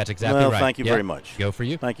correct. That's exactly right. Thank you very much. Go for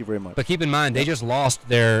you. Thank you very much. But keep in mind, they just lost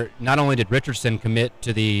not only did Richardson commit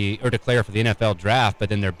to declare for the NFL draft, but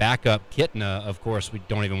then their backup, Kitna, of course, we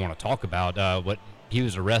don't even want to talk about he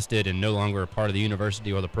was arrested and no longer a part of the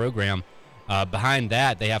university or the program. Behind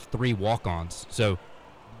that, they have 3 walk-ons. So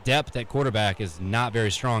depth at quarterback is not very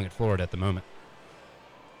strong at Florida at the moment.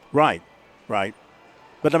 Right.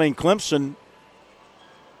 But, I mean, Clemson,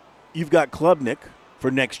 you've got Klubnik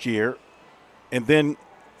for next year, and then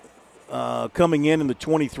coming in the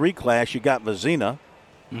 23 class, you got Vizina.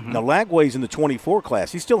 Mm-hmm. Now, Lagway's in the 24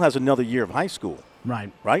 class. He still has another year of high school.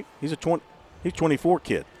 Right? He's 24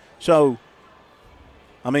 kid. So,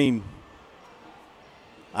 I mean,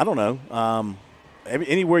 I don't know.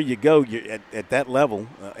 Anywhere you go, at that level,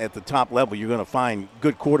 at the top level, you're going to find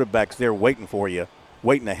good quarterbacks there waiting for you,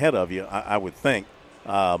 waiting ahead of you, I would think.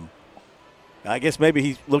 I guess maybe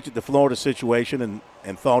he looked at the Florida situation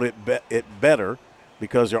and thought it better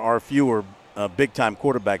because there are fewer big-time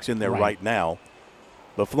quarterbacks in there right now.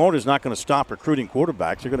 But Florida's not going to stop recruiting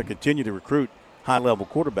quarterbacks. They're going to continue to recruit high-level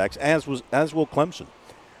quarterbacks, as will Clemson.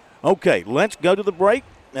 Okay, let's go to the break,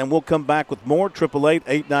 and we'll come back with more.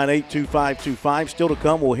 888-898-2525. Still to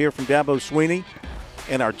come, we'll hear from Dabo Swinney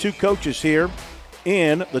and our two coaches here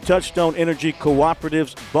in the Touchstone Energy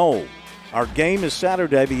Cooperatives Bowl. Our game is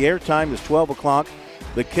Saturday. The airtime is 12 o'clock.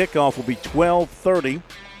 The kickoff will be 12:30.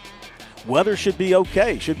 Weather should be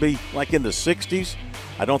okay. Should be like in the 60s.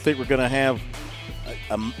 I don't think we're going to have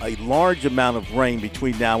a large amount of rain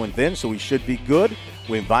between now and then, so we should be good.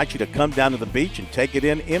 We invite you to come down to the beach and take it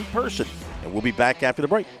in person. And we'll be back after the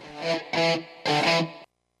break.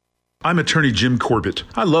 I'm attorney Jim Corbett.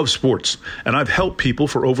 I love sports, and I've helped people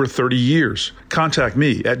for over 30 years. Contact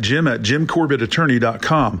me at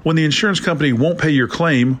jim@jimcorbettattorney.com when the insurance company won't pay your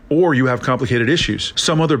claim or you have complicated issues.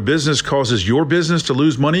 Some other business causes your business to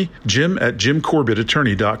lose money,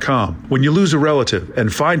 jim@jimcorbettattorney.com. When you lose a relative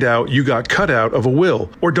and find out you got cut out of a will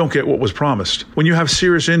or don't get what was promised. When you have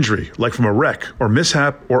serious injury, like from a wreck or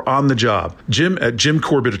mishap or on the job,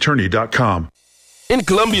 jim@jimcorbettattorney.com. In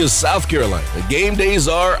Columbia, South Carolina, game days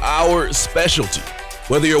are our specialty.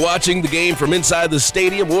 Whether you're watching the game from inside the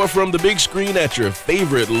stadium or from the big screen at your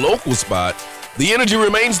favorite local spot, the energy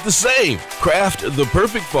remains the same. Craft the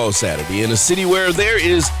perfect fall Saturday in a city where there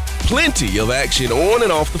is plenty of action on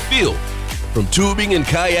and off the field. From tubing and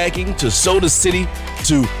kayaking to Soda City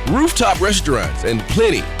to rooftop restaurants and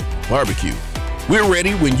plenty barbecue. We're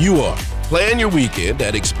ready when you are. Plan your weekend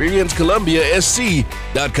at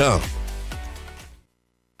experiencecolumbiasc.com.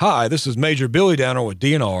 Hi, this is Major Billy Downer with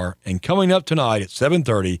DNR, and coming up tonight at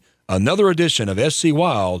 7:30, another edition of SC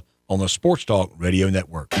Wild on the Sports Talk Radio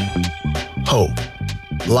Network. Hope,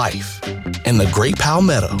 life, and the Great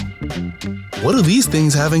Palmetto. What do these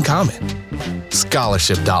things have in common?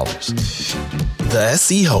 Scholarship dollars. The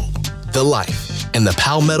SC Hope, the Life, and the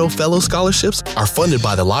Palmetto Fellow Scholarships are funded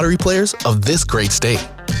by the lottery players of this great state.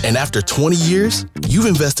 And after 20 years, you've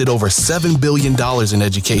invested over $7 billion in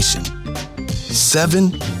education.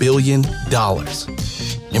 $7 billion.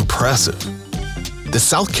 Impressive. The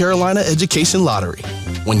South Carolina Education Lottery.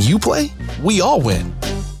 When you play, we all win.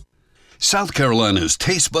 South Carolina's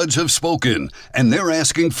taste buds have spoken, and they're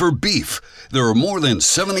asking for beef. There are more than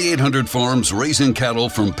 7,800 farms raising cattle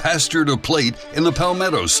from pasture to plate in the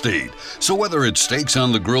Palmetto State. So whether it's steaks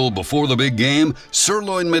on the grill before the big game,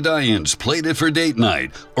 sirloin medallions plated for date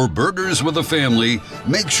night, or burgers with a family,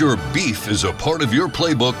 make sure beef is a part of your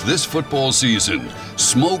playbook this football season.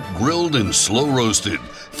 Smoked, grilled, and slow roasted.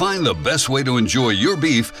 Find the best way to enjoy your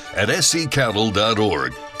beef at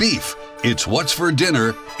sccattle.org. Beef. It's what's for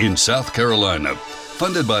dinner in South Carolina.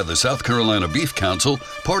 Funded by the South Carolina Beef Council,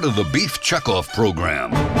 part of the Beef Checkoff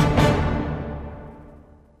Program.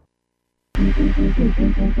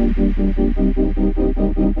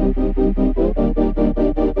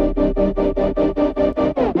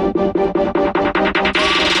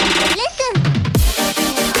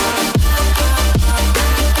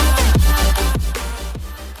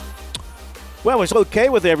 Well, it's okay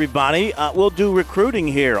with everybody. We'll do recruiting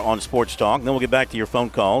here on Sports Talk. Then we'll get back to your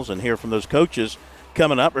phone calls and hear from those coaches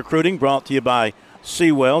coming up. Recruiting brought to you by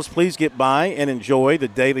Seawells. Please get by and enjoy the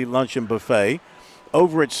daily luncheon buffet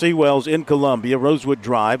over at Seawells in Columbia, Rosewood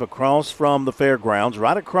Drive, across from the fairgrounds,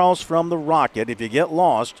 right across from the Rocket. If you get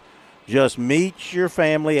lost, just meet your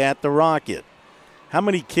family at the Rocket. How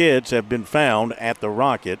many kids have been found at the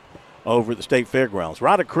Rocket over at the State Fairgrounds?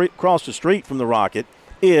 Right across the street from the Rocket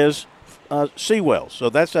is Seawells. So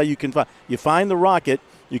that's how you can find. You find the Rocket,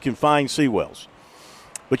 you can find Seawells.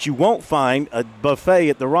 But you won't find a buffet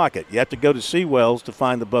at the Rocket. You have to go to Seawells to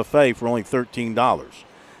find the buffet for only $13.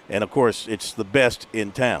 And, of course, it's the best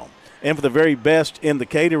in town. And for the very best in the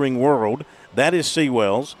catering world, that is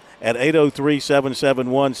Seawells at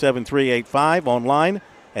 803-771-7385, online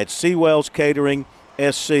at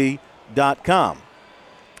SeawellsCateringSC.com.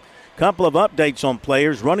 Couple of updates on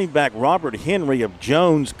players. Running back Robert Henry of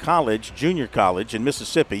Jones College, Junior College in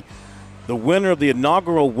Mississippi, the winner of the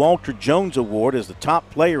inaugural Walter Jones Award as the top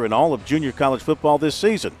player in all of junior college football this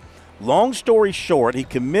season. Long story short, he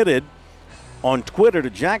committed on Twitter to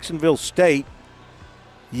Jacksonville State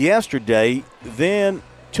yesterday, then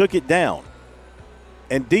took it down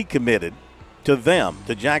and decommitted to them,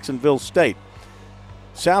 to Jacksonville State.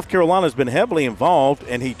 South Carolina's been heavily involved,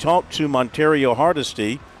 and he talked to Montario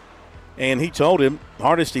Hardesty, and he told him,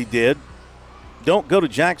 Hardesty did, don't go to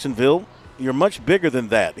Jacksonville. You're much bigger than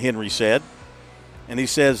that, Henry said. And he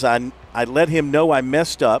says, I let him know I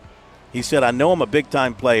messed up. He said, I know I'm a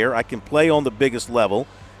big-time player. I can play on the biggest level.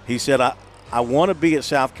 He said, I want to be at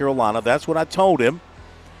South Carolina. That's what I told him.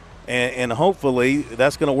 And hopefully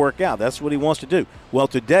that's going to work out. That's what he wants to do. Well,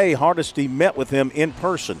 today Hardesty met with him in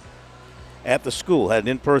person at the school, had an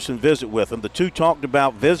in-person visit with him. The two talked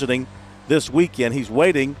about visiting this weekend. He's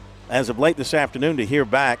waiting, as of late this afternoon, to hear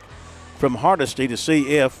back from Hardesty to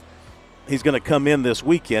see if he's going to come in this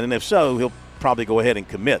weekend. And if so, he'll probably go ahead and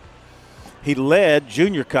commit. He led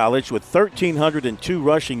junior college with 1,302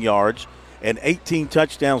 rushing yards and 18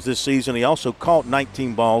 touchdowns this season. He also caught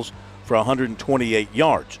 19 balls for 128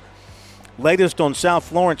 yards. Latest on South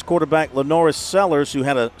Florence quarterback Lenoris Sellers, who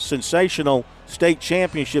had a sensational state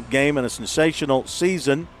championship game and a sensational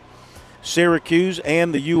season. Syracuse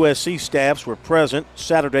and the USC staffs were present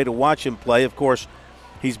Saturday to watch him play. Of course,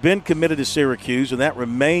 he's been committed to Syracuse, and that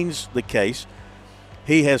remains the case.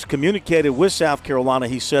 He has communicated with South Carolina,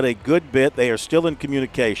 he said, a good bit. They are still in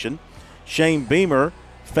communication. Shane Beamer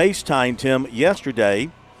FaceTimed him yesterday,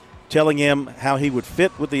 telling him how he would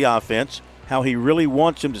fit with the offense, how he really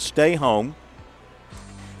wants him to stay home.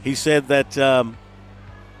 He said that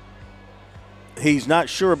he's not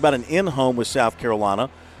sure about an in-home with South Carolina,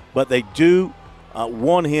 but they do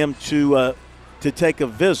want him to take a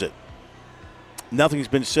visit. Nothing's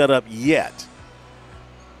been set up yet.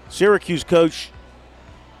 Syracuse coach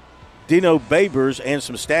Dino Babers and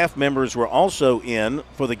some staff members were also in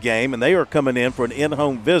for the game, and they are coming in for an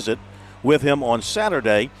in-home visit with him on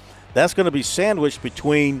Saturday. That's going to be sandwiched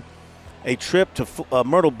between a trip to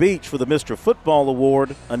Myrtle Beach for the Mr. Football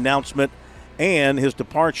Award announcement and his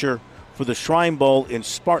departure for the Shrine Bowl in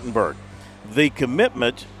Spartanburg. The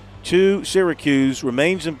commitment to Syracuse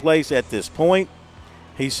remains in place at this point.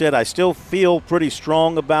 He said, I still feel pretty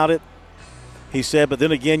strong about it. He said, but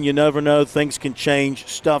then again, you never know. Things can change.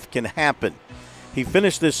 Stuff can happen. He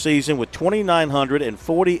finished this season with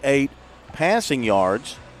 2,948 passing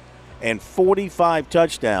yards and 45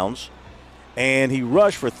 touchdowns, and he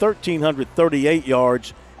rushed for 1,338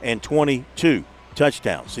 yards and 22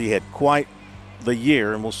 touchdowns. He had quite the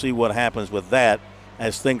year, and we'll see what happens with that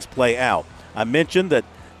as things play out. I mentioned that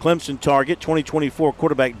Clemson target 2024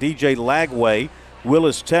 quarterback DJ Lagway,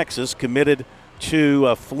 Willis, Texas, committed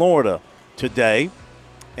to Florida today.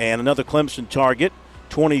 And another Clemson target,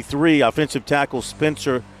 23, offensive tackle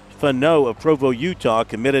Spencer Fano of Provo, Utah,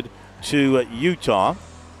 committed to Utah.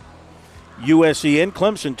 USC and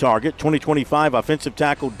Clemson target, 2025 offensive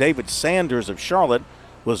tackle David Sanders of Charlotte,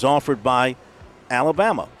 was offered by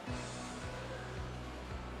Alabama.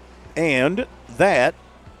 And that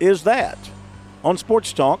is that on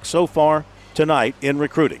Sports Talk so far tonight in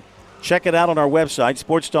recruiting. Check it out on our website,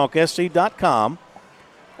 sportstalksc.com,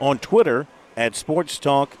 on Twitter at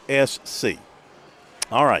SportsTalkSC.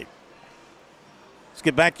 All right. Let's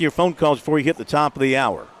get back to your phone calls before you hit the top of the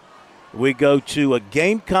hour. We go to a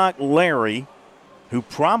Gamecock Larry, who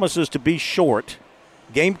promises to be short.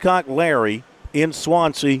 Gamecock Larry in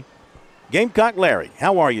Swansea. Gamecock Larry,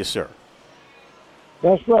 how are you, sir?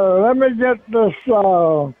 Yes, sir. Let me get this,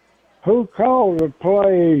 who called the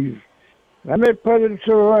plays. Let me put it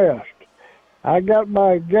to rest. I got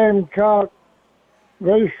my Gamecock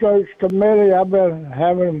research committee. I've been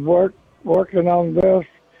having working on this.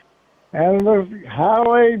 And there's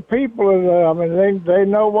highway people in there. I mean, they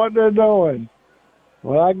know what they're doing.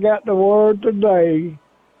 Well, I got the word today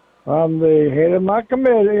from the head of my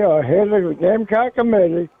committee, or head of the Gamecock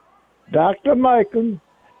committee, Dr. Macon,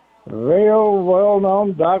 real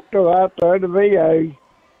well-known doctor out there at the VA.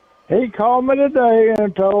 He called me today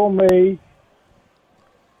and told me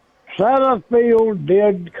Satterfield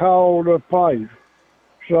did call the play.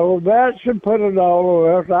 So that should put it all the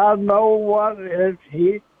rest. I know what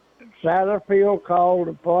Satterfield called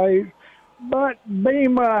the plays, but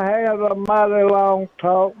Beamer had a mighty long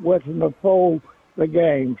talk with him before the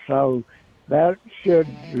game, so that should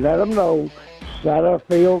let him know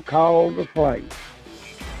Satterfield called the plays.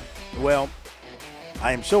 Well,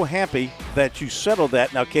 I am so happy that you settled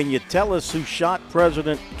that. Now, can you tell us who shot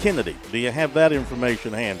President Kennedy? Do you have that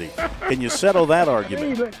information handy? Can you settle that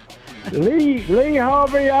argument? Lee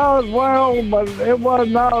Harvey Oswald, but it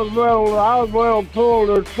wasn't Oswald. Oswald pulled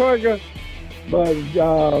the trigger, but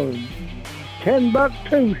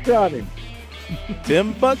Timbuktu shot him.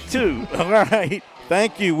 Timbuktu. All right.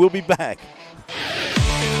 Thank you. We'll be back.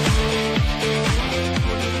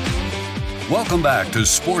 Welcome back to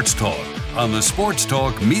Sports Talk on the Sports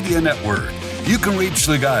Talk Media Network. You can reach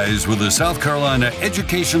the guys with the South Carolina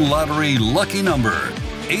Education Lottery lucky number,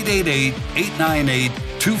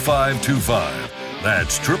 888-898-2525.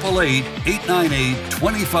 That's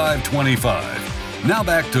 888-898-2525. Now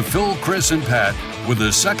back to Phil, Chris, and Pat with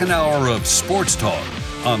the second hour of Sports Talk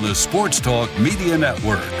on the Sports Talk Media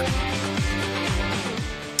Network.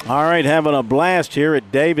 All right, having a blast here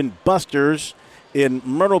at Dave & Buster's in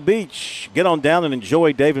Myrtle Beach. Get on down and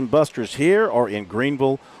enjoy Dave & Buster's here or in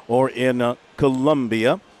Greenville or in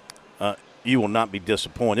Columbia. You will not be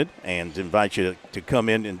disappointed, and invite you to come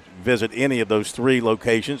in and visit any of those 3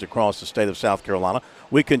 locations across the state of South Carolina.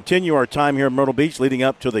 We continue our time here in Myrtle Beach leading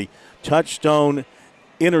up to the Touchstone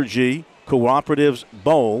Energy Cooperatives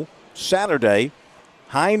Bowl Saturday,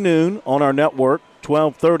 high noon on our network,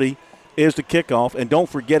 12:30 is the kickoff. And don't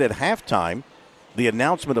forget at halftime, the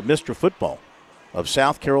announcement of Mr. Football of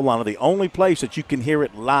South Carolina, the only place that you can hear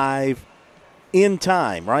it live in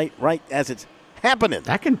time, right as it's happening.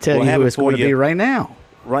 I can tell you who it's going to be right now.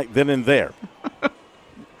 Right then and there.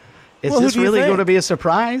 Is this really going to be a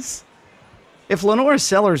surprise? If Lenore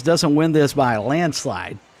Sellers doesn't win this by a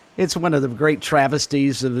landslide, it's one of the great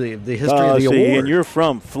travesties of the history of the award. And you're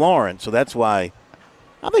from Florence, so that's why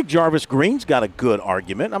I think Jarvis Green's got a good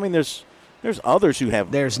argument. I mean, there's others who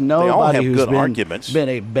have. There's nobody who's arguments. Had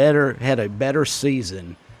a better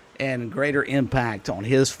season and greater impact on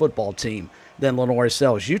his football team than Lenore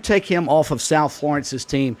Sellers. You take him off of South Florence's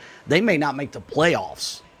team, they may not make the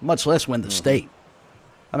playoffs, much less win the state.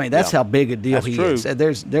 I mean, that's how big a deal he is.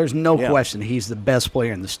 There's no question he's the best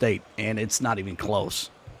player in the state, and it's not even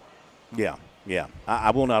close. Yeah.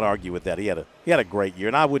 I will not argue with that. He had a great year,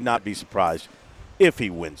 and I would not be surprised if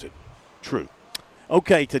he wins it. True.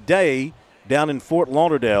 Okay, today down in Fort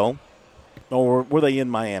Lauderdale, or were they in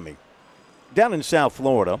Miami? Down in South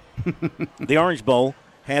Florida, the Orange Bowl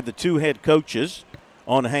had the 2 head coaches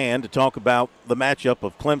on hand to talk about the matchup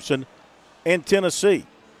of Clemson and Tennessee.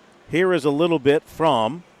 Here is a little bit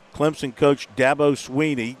from Clemson coach Dabo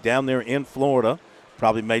Swinney down there in Florida.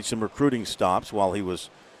 Probably made some recruiting stops while he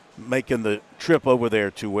was making the trip over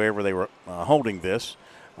there to wherever they were holding this.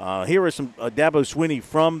 Here is some Dabo Swinney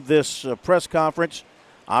from this press conference,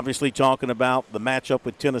 obviously talking about the matchup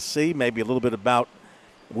with Tennessee, maybe a little bit about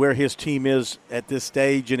where his team is at this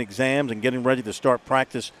stage in exams and getting ready to start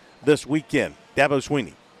practice this weekend. Dabo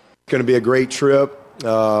Swinney. It's going to be a great trip,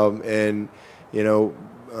 and,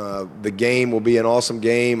 the game will be an awesome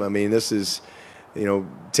game. I mean, this is,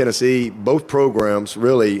 Tennessee, both programs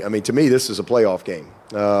really, I mean, to me, this is a playoff game.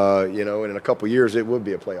 And in a couple of years, it would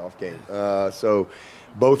be a playoff game. So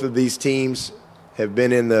both of these teams have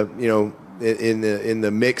been in the, in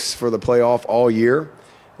the mix for the playoff all year.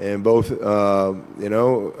 And both,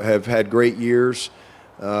 have had great years.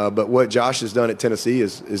 But what Josh has done at Tennessee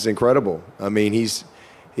is incredible. I mean,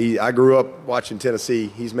 I grew up watching Tennessee.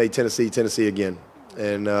 He's made Tennessee again.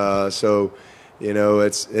 And so,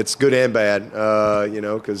 it's good and bad,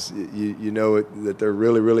 because that they're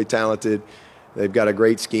really, really talented. They've got a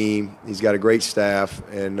great scheme. He's got a great staff,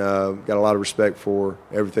 and got a lot of respect for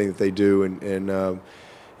everything that they do. And a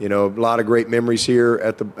lot of great memories here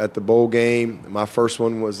at the bowl game. My first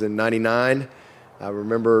one was in '99. I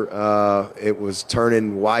remember it was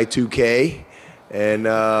turning Y2K, and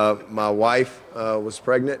my wife was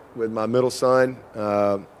pregnant with my middle son,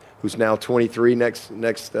 who's now 23 next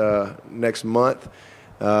month.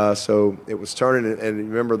 So it was turning, and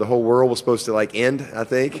remember the whole world was supposed to end, I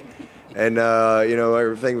think. And,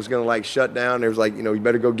 everything was going to shut down. There was you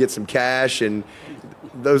better go get some cash. And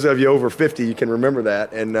those of you over 50, you can remember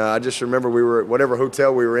that. And I just remember we were at whatever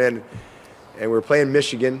hotel we were in, and we were playing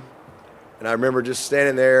Michigan. And I remember just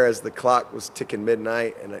standing there as the clock was ticking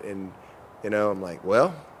midnight. And I'm like,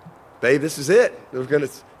 well, babe, this is it.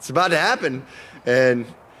 It's about to happen. And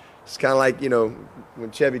it's kind of like,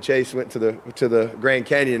 when Chevy Chase went to the Grand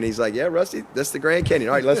Canyon, he's like, yeah, Rusty, that's the Grand Canyon.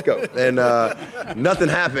 All right, let's go. And nothing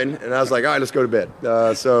happened. And I was like, all right, let's go to bed.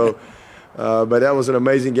 But that was an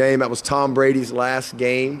amazing game. That was Tom Brady's last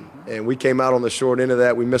game. And we came out on the short end of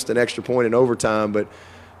that. We missed an extra point in overtime, but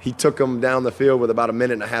he took them down the field with about a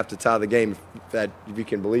minute and a half to tie the game, if you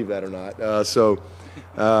can believe that or not.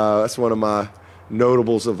 That's one of my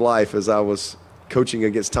notables of life, as I was coaching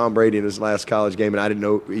against Tom Brady in his last college game, and I didn't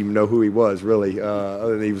even know who he was, really,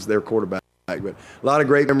 other than he was their quarterback. But a lot of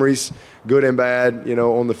great memories, good and bad,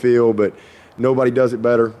 on the field. But nobody does it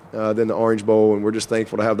better than the Orange Bowl, and we're just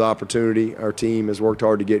thankful to have the opportunity. Our team has worked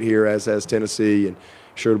hard to get here, as has Tennessee, and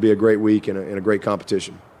sure it'll be a great week and a great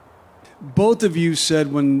competition. Both of you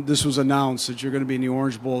said when this was announced that you're going to be in the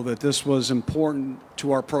Orange Bowl that this was important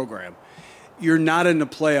to our program. You're not in the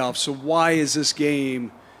playoffs, so why is this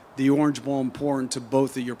game, the Orange Bowl, important to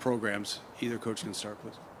both of your programs? Either coach can start,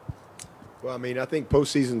 please. Well, I mean, I think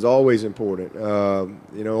postseason's always important.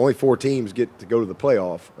 Only 4 teams get to go to the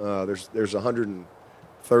playoff. There's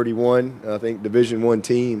 131, I think, Division I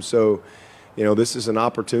teams. So, this is an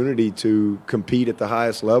opportunity to compete at the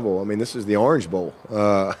highest level. I mean, this is the Orange Bowl.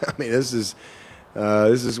 This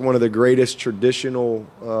is one of the greatest traditional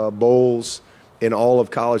bowls in all of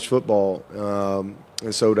college football.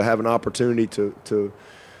 And so to have an opportunity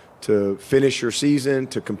to finish your season,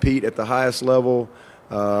 to compete at the highest level,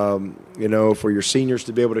 for your seniors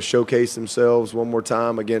to be able to showcase themselves one more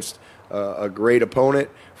time against a great opponent,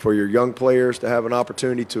 for your young players to have an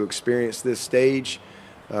opportunity to experience this stage,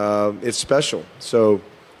 it's special. So,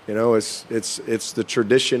 it's the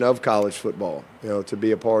tradition of college football, to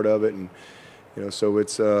be a part of it. And, so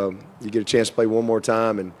it's you get a chance to play one more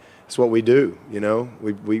time, and it's what we do.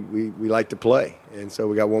 We like to play. And so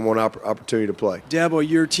we got one more opportunity to play. Dabo,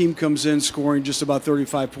 your team comes in scoring just about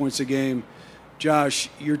 35 points a game. Josh,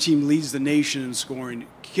 your team leads the nation in scoring.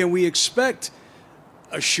 Can we expect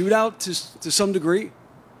a shootout to some degree?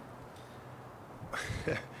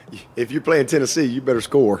 If you're playing Tennessee, you better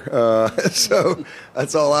score. So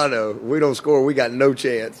that's all I know. If we don't score, we got no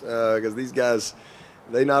chance because these guys,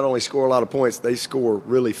 they not only score a lot of points, they score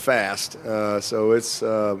really fast. So it's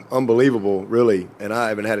unbelievable, really. And I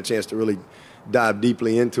haven't had a chance to really dive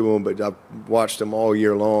deeply into them, but I've watched them all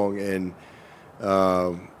year long. And,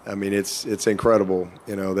 it's incredible.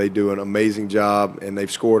 They do an amazing job, and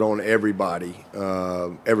they've scored on everybody.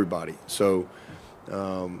 So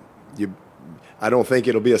I don't think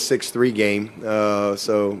it'll be a 6-3 game. All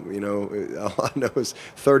I know is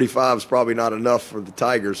 35 is probably not enough for the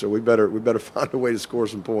Tigers, so we better find a way to score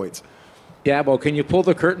some points. Dabo, can you pull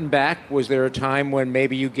the curtain back? Was there a time when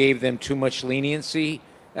maybe you gave them too much leniency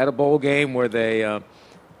at a bowl game where they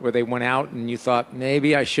went out and you thought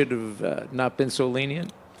maybe I should have not been so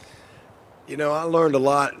lenient? I learned a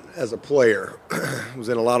lot as a player. I was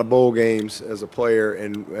in a lot of bowl games as a player,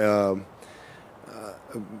 and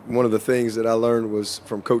one of the things that I learned was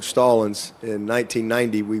from Coach Stallings. In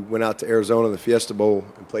 1990, we went out to Arizona, the Fiesta Bowl,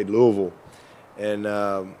 and played Louisville. And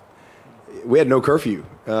we had no curfew.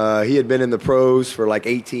 He had been in the pros for like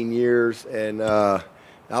 18 years, and I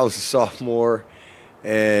was a sophomore,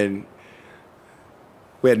 and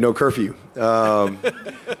we had no curfew. And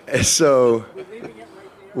so,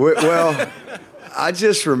 I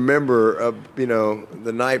just remember,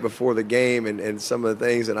 the night before the game and some of the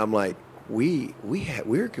things, and I'm like, we're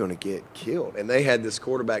going to get killed. And they had this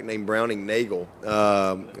quarterback named Browning Nagel,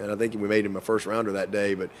 and I think we made him a first rounder that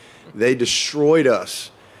day, but they destroyed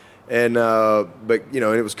us. And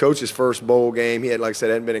it was Coach's first bowl game. He had, like I said,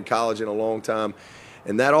 hadn't been in college in a long time,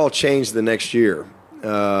 and that all changed the next year.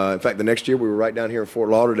 In fact, the next year we were right down here in Fort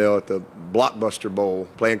Lauderdale at the Blockbuster Bowl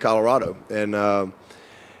playing Colorado, and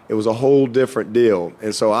it was a whole different deal.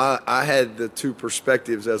 And so I had the two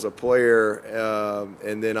perspectives as a player,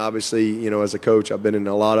 and then obviously, as a coach, I've been in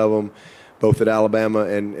a lot of them, both at Alabama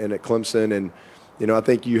and at Clemson. And, I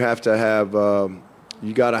think you have to have,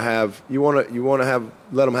 you want to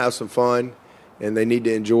let them have some fun, and they need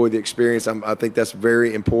to enjoy the experience. I think that's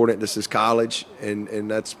very important. This is college,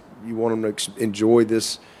 and that's, you want them to enjoy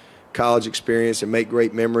this college experience and make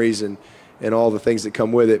great memories and all the things that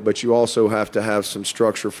come with it, but you also have to have some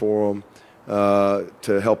structure for them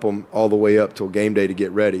to help them all the way up till game day to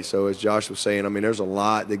get ready. So as Josh was saying, there's a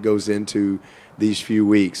lot that goes into these few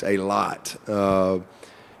weeks, a lot. They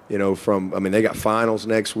got finals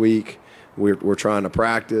next week. We're trying to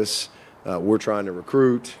practice. We're trying to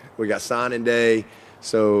recruit. We got signing day.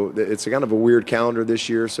 So it's kind of a weird calendar this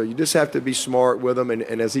year. So you just have to be smart with them.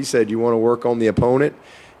 And as he said, you want to work on the opponent.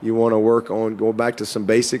 You want to work on going back to some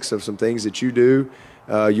basics of some things that you do.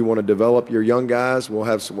 You want to develop your young guys. We'll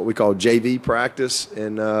have some what we call JV practice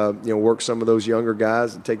and, work some of those younger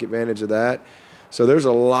guys and take advantage of that. So there's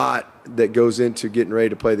a lot that goes into getting ready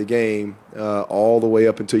to play the game all the way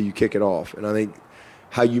up until you kick it off. And I think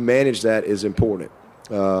how you manage that is important.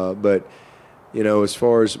 But as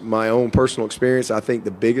far as my own personal experience, I think the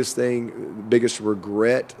biggest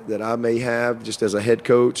regret that I may have just as a head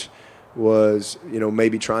coach was,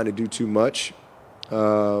 maybe trying to do too much.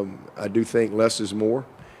 I do think less is more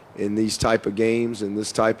in these type of games and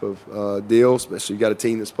this type of deals. Especially you got a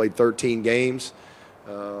team that's played 13 games.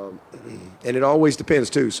 And it always depends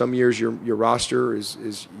too. Some years your roster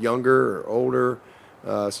is younger or older,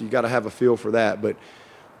 so you got to have a feel for that. But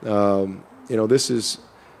this is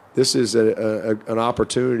an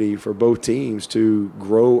opportunity for both teams to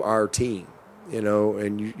grow our team.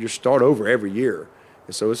 And you start over every year,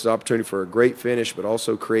 and so it's an opportunity for a great finish, but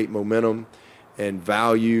also create momentum and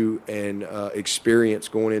value and experience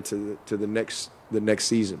going into the next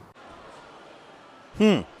season.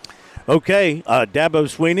 Okay, Dabo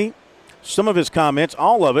Swinney, some of his comments,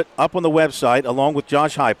 all of it up on the website, along with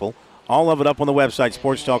Josh Heupel, all of it up on the website,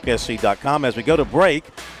 sportstalksc.com. As we go to break,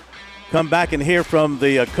 come back and hear from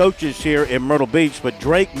the coaches here in Myrtle Beach. But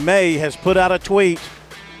Drake May has put out a tweet.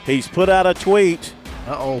 He's put out a tweet.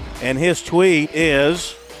 Uh-oh. And his tweet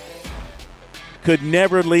is, could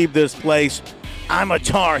never leave this place. I'm a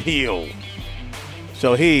Tar Heel.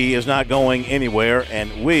 So he is not going anywhere,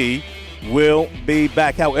 and we will be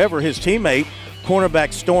back. However, his teammate,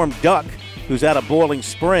 cornerback Storm Duck, who's out of Boiling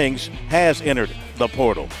Springs, has entered the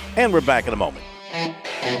portal. And we're back in a moment.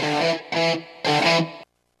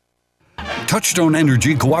 Touchstone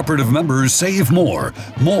Energy Cooperative members save more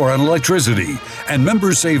on electricity, and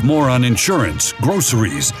members save more on insurance,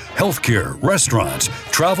 groceries, healthcare, restaurants,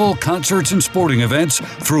 travel, concerts, and sporting events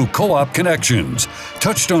through Co-op Connections.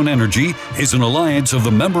 Touchstone Energy is an alliance of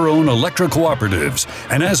the member-owned electric cooperatives,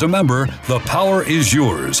 and as a member, the power is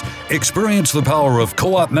yours. Experience the power of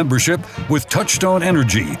co-op membership with Touchstone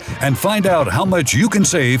Energy and find out how much you can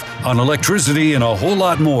save on electricity and a whole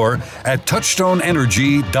lot more at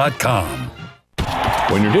touchstoneenergy.com.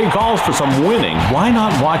 When your day calls for some winning, why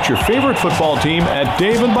not watch your favorite football team at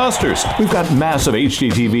Dave & Buster's? We've got massive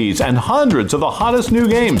HD TVs and hundreds of the hottest new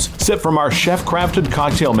games. Sip from our chef-crafted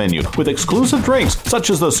cocktail menu with exclusive drinks such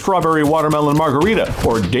as the Strawberry Watermelon Margarita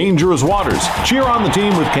or Dangerous Waters. Cheer on the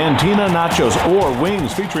team with Cantina Nachos or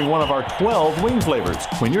wings featuring one of our 12 wing flavors.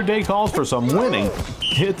 When your day calls for some winning,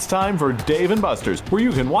 it's time for Dave & Buster's, where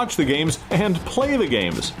you can watch the games and play the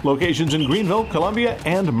games. Locations in Greenville, Columbia,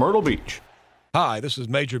 and Myrtle Beach. Hi, this is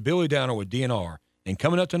Major Billy Downer with DNR, and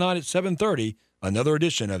coming up tonight at 7:30, another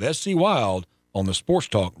edition of SC Wild on the Sports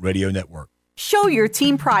Talk Radio Network. Show your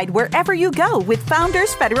team pride wherever you go with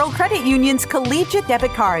Founders Federal Credit Union's collegiate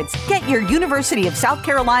debit cards. Get your University of South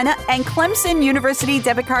Carolina and Clemson University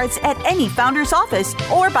debit cards at any Founders office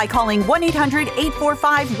or by calling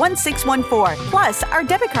 1-800-845-1614. Plus, our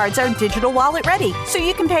debit cards are digital wallet ready, so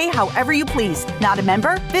you can pay however you please. Not a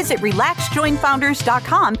member? Visit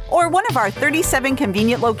RelaxJoinFounders.com or one of our 37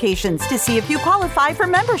 convenient locations to see if you qualify for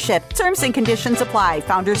membership. Terms and conditions apply.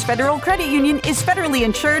 Founders Federal Credit Union is federally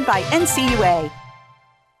insured by NCUA.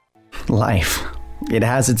 Life. It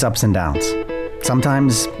has its ups and downs.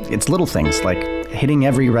 Sometimes it's little things like hitting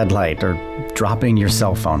every red light or dropping your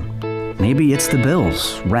cell phone. Maybe it's the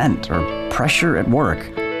bills, rent, or pressure at work.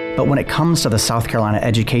 But when it comes to the South Carolina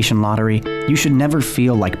Education Lottery, you should never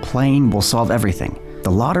feel like playing will solve everything.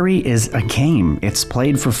 The lottery is a game. It's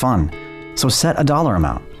played for fun. So set a dollar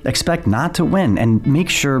amount. Expect not to win and make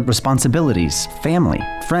sure responsibilities, family,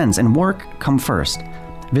 friends, and work come first.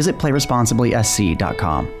 Visit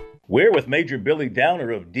PlayResponsiblySC.com. We're with Major Billy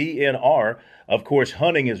Downer of DNR. Of course,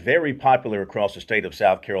 hunting is very popular across the state of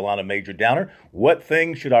South Carolina. Major Downer, what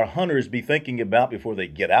things should our hunters be thinking about before they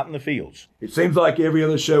get out in the fields? It seems like every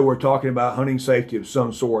other show we're talking about hunting safety of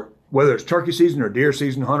some sort. Whether it's turkey season or deer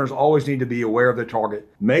season, hunters always need to be aware of the target.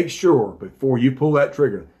 Make sure before you pull that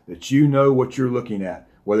trigger that you know what you're looking at.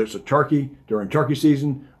 Whether it's a turkey during turkey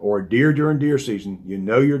season or a deer during deer season, you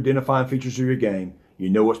know your identifying features of your game. You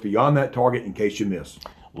know what's beyond that target in case you miss.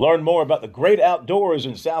 Learn more about the great outdoors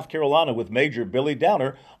in South Carolina with Major Billy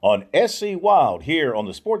Downer on SC Wild here on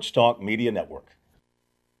the Sports Talk Media Network.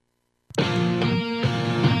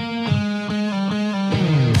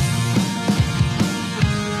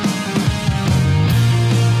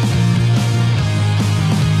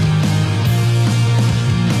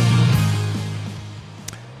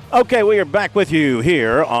 Okay, we are back with you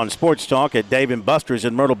here on Sports Talk at Dave & Buster's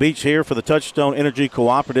in Myrtle Beach here for the Touchstone Energy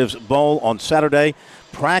Cooperatives Bowl on Saturday.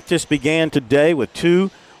 Practice began today with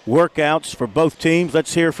 2 workouts for both teams.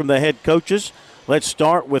 Let's hear from the head coaches. Let's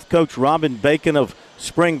start with Coach Robin Bacon of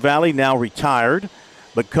Spring Valley, now retired,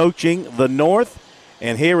 but coaching the North.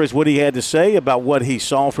 And here is what he had to say about what he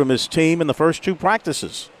saw from his team in the first 2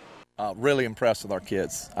 practices. Really impressed with our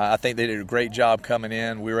kids. I think they did a great job coming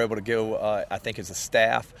in. We were able to go, I think as a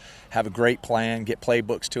staff, have a great plan, get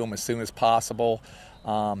playbooks to them as soon as possible.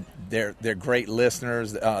 They're great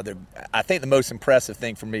listeners. I think the most impressive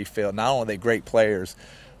thing for me, Phil, not only are they great players,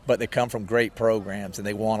 but they come from great programs and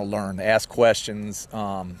they want to learn. They ask questions,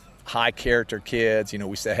 high character kids. You know,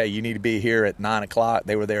 we said, hey, you need to be here at 9 o'clock.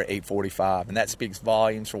 They were there at 8:45, and that speaks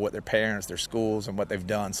volumes for what their parents, their schools, and what they've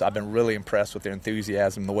done. So I've been really impressed with their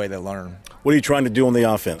enthusiasm and the way they learn. What are you trying to do on the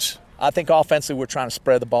offense? I think offensively we're trying to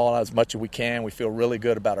spread the ball out as much as we can. We feel really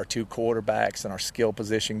good about our 2 quarterbacks and our skill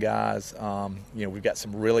position guys. You know, we've got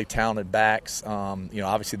some really talented backs. You know,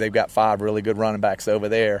 obviously they've got 5 really good running backs over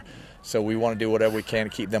there. So we want to do whatever we can to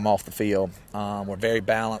keep them off the field. We're very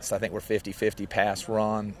balanced. I think we're 50-50 pass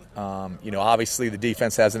run. You know, obviously the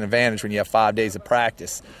defense has an advantage when you have 5 days of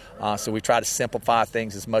practice. So we try to simplify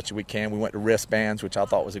things as much as we can. We went to wristbands, which I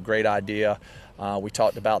thought was a great idea. We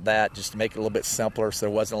talked about that just to make it a little bit simpler so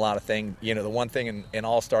there wasn't a lot of things. You know, the one thing in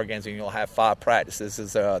all-star games when you'll have 5 practices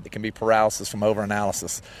is there can be paralysis from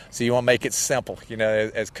overanalysis. So you want to make it simple. You know,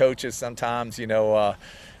 as coaches sometimes, you know,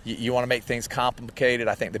 you want to make things complicated.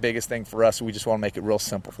 I think the biggest thing for us, we just want to make it real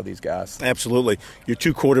simple for these guys. Absolutely. Your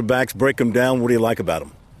 2 quarterbacks, break them down. What do you like about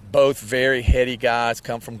them? Both very heady guys,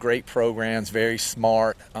 come from great programs, very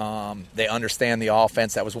smart. They understand the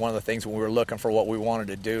offense. That was one of the things when we were looking for what we wanted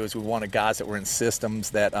to do is we wanted guys that were in systems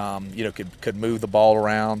that, you know, could move the ball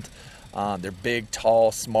around. They're big,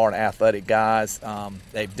 tall, smart, athletic guys.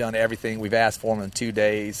 They've done everything we've asked for them in 2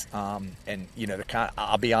 days. And, you know,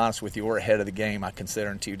 I'll be honest with you, we're ahead of the game, I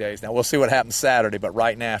consider, in 2 days. Now, we'll see what happens Saturday, but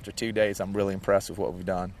right now, after 2 days, I'm really impressed with what we've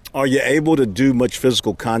done. Are you able to do much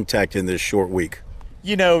physical contact in this short week?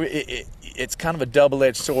 You know, it's kind of a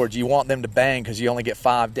double-edged sword. You want them to bang because you only get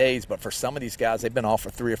 5 days, but for some of these guys, they've been off for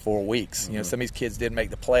 3 or 4 weeks. You know, some of these kids didn't make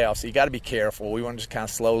the playoffs, so you got to be careful. We want to just kind of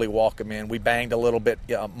slowly walk them in. We banged a little bit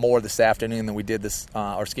more this afternoon than we did this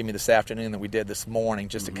afternoon than we did this morning,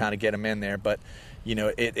 just to kind of get them in there. But you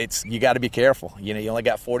know, it's you got to be careful. You know, you only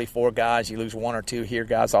got 44 guys. You lose 1 or 2 here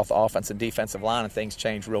guys off the offensive and defensive line, and things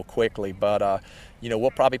change real quickly. But you know, we'll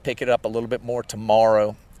probably pick it up a little bit more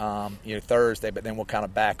tomorrow. You know, Thursday, but then we'll kind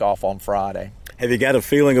of back off on Friday. Have you got a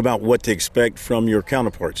feeling about what to expect from your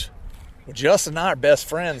counterparts? Well, Justin and I are best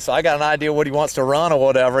friends, so I got an idea what he wants to run or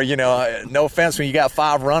whatever. You know, no offense when you got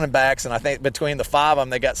 5 running backs, and I think between the 5 of them,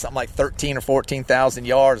 they got something like 13 or 14,000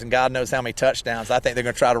 yards, and God knows how many touchdowns. I think they're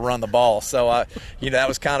going to try to run the ball. So, you know, that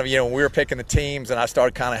was kind of, you know, when we were picking the teams and I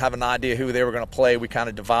started kind of having an idea who they were going to play, we kind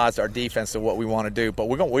of devised our defense of what we want to do. But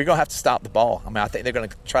we're going to have to stop the ball. I mean, I think they're going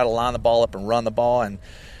to try to line the ball up and run the ball, and,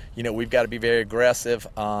 you know, we've got to be very aggressive.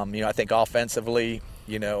 You know, I think offensively,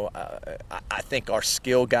 you know, I think our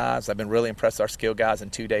skill guys, I've been really impressed with our skill guys in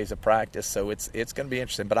 2 days of practice, so it's going to be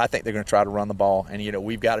interesting. But I think they're going to try to run the ball, and, you know,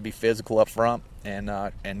 we've got to be physical up front and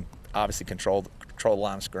obviously control the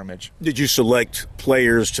line of scrimmage. Did you select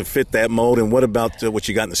players to fit that mold, and what about what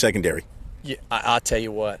you got in the secondary? Yeah, I'll tell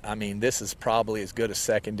you what. I mean, this is probably as good as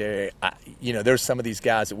secondary. You know, there's some of these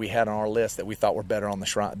guys that we had on our list that we thought were better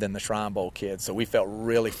than the Shrine Bowl kids. So we felt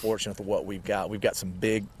really fortunate with what we've got. We've got some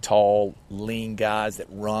big, tall, lean guys that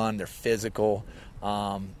run. They're physical.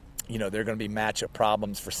 You know, they're going to be matchup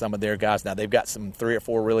problems for some of their guys. Now, they've got some 3 or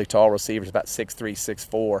 4 really tall receivers, about 6'3",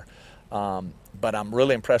 6'4". But I'm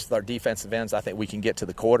really impressed with our defensive ends. I think we can get to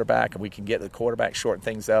the quarterback, and we can get to the quarterback, shorten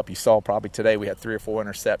things up. You saw probably today we had 3 or 4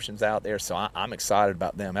 interceptions out there, so I'm excited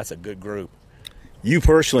about them. That's a good group. You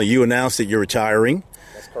personally, you announced that you're retiring.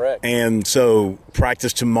 That's correct. And so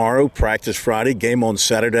practice tomorrow, practice Friday, game on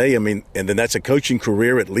Saturday. I mean, and then that's a coaching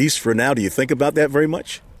career at least for now. Do you think about that very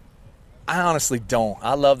much? I honestly don't.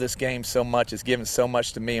 I love this game so much. It's given so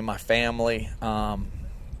much to me and my family.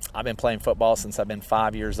 I've been playing football since I've been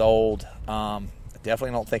 5 years old. I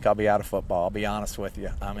definitely don't think I'll be out of football, I'll be honest with you.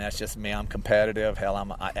 I mean, that's just me. I'm competitive. Hell,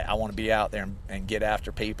 I want to be out there and get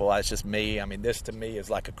after people. That's just me. I mean, this to me is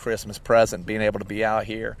like a Christmas present, being able to be out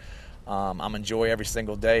here. I'm enjoying every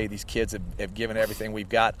single day. These kids have given everything we've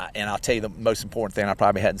got. And I'll tell you the most important thing, I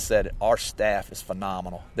probably hadn't said it, our staff is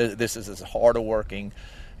phenomenal. This is as hard-working,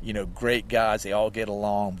 you know, great guys. They all get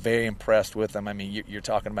along. Very impressed with them. I mean, you're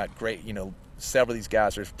talking about great, you know, several of these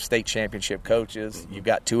guys are state championship coaches. You've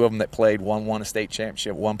got 2 of them that played. One won a state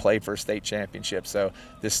championship. One played for a state championship. So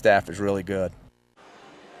this staff is really good.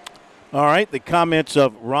 All right, the comments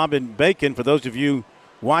of Robin Bacon. For those of you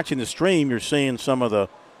watching the stream, you're seeing some of the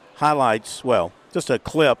highlights. Well, just a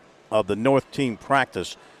clip of the North team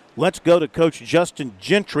practice. Let's go to Coach Justin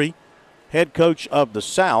Gentry, head coach of the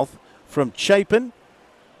South from Chapin.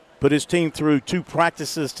 Put his team through 2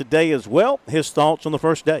 practices today as well. His thoughts on the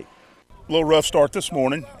first day. A little rough start this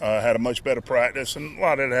morning. Had a much better practice, and a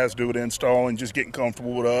lot of it has to do with install and just getting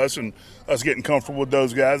comfortable with us and us getting comfortable with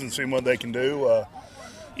those guys and seeing what they can do.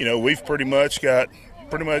 You know, we've pretty much, I'd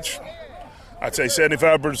say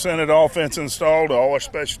 75% of the offense installed, all our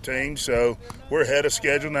special teams. So we're ahead of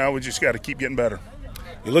schedule now. We just got to keep getting better.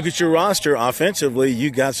 You look at your roster offensively,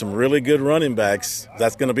 you got some really good running backs.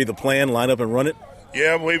 That's going to be the plan, line up and run it?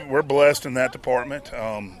 Yeah, we're blessed in that department.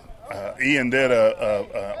 Ian did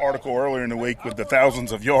a article earlier in the week with the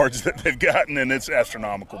thousands of yards that they've gotten, and it's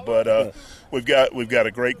astronomical. But we've got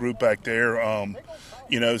a great group back there.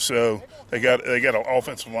 So they got an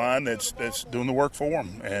offensive line that's doing the work for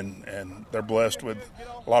them, and they're blessed with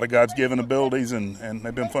a lot of God-given abilities, and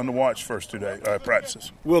they've been fun to watch first 2 day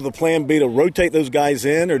practices. Will the plan be to rotate those guys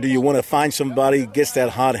in, or do you want to find somebody gets that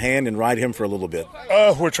hot hand and ride him for a little bit?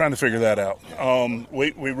 We're trying to figure that out.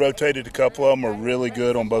 We rotated a couple of them are really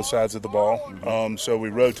good on both sides of the ball. So we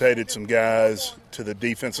rotated some guys to the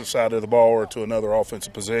defensive side of the ball or to another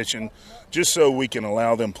offensive position, just so we can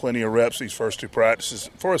allow them plenty of reps these first 2 practices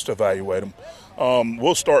for us to evaluate them.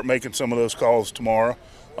 We'll start making some of those calls tomorrow.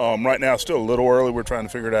 Right now, it's still a little early. We're trying to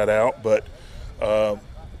figure that out. But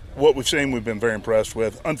what we've seen, we've been very impressed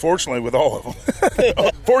with, unfortunately, with all of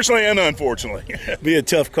them. Fortunately and unfortunately. Be a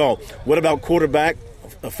tough call. What about quarterback?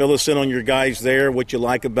 Fill us in on your guys there, what you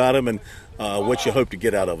like about them, and what you hope to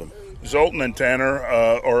get out of them. Zoltan and Tanner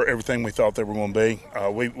are everything we thought they were going to be.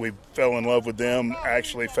 We fell in love with them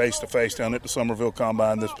actually face-to-face down at the Summerville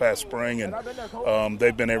Combine this past spring, and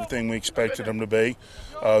they've been everything we expected them to be.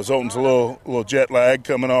 Zoltan's a little jet lag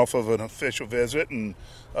coming off of an official visit and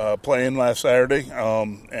playing last Saturday,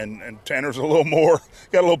 and Tanner's got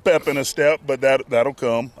a little pep in his step, but that'll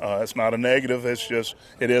come. It's not a negative. It's just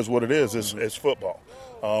it is what it is. It's football.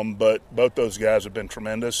 But both those guys have been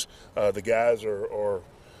tremendous. The guys are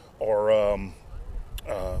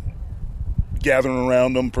gathering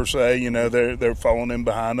around them per se. They're following in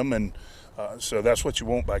behind them, and so that's what you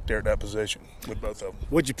want back there at that position with both of them.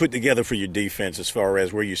 What'd you put together for your defense as far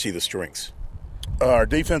as where you see the strengths? Our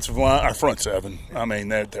defensive line, our front seven, I mean,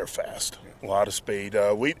 they're fast, a lot of speed.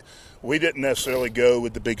 We didn't necessarily go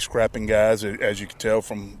with the big scrapping guys, as you can tell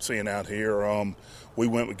from seeing out here. We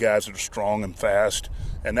went with guys that are strong and fast,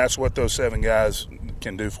 and that's what those 7 guys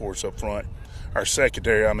can do for us up front. Our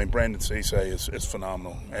secondary, I mean, Brandon Cisse is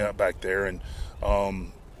phenomenal back there, and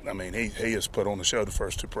he has put on the show the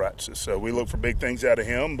first 2 practices. So we look for big things out of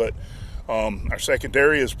him, but our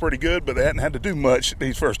secondary is pretty good, but they hadn't had to do much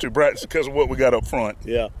these first 2 practices because of what we got up front.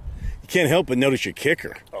 Yeah. You can't help but notice your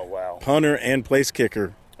kicker. Oh, wow. Punter and place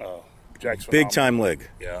kicker. Jack's big-time leg.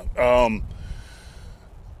 Yeah.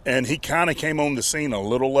 And he kind of came on the scene a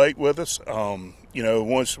little late with us.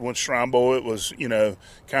 Once Shrine Bowl, it was,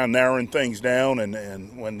 kind of narrowing things down.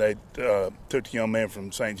 And when they took the young man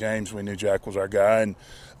from St. James, we knew Jack was our guy. And,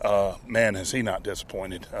 man, has he not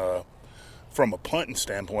disappointed. From a punting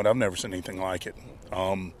standpoint, I've never seen anything like it.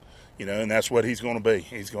 And that's what he's going to be.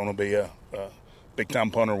 He's going to be a big-time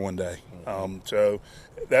punter one day. So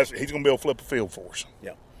he's going to be able to flip a field for us.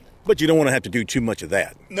 Yeah. But you don't want to have to do too much of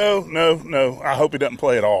that. No. I hope he doesn't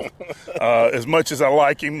play at all. As much as I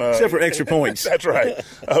like him. Except for extra points. That's right.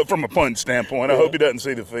 From a punt standpoint, I hope he doesn't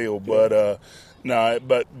see the field. But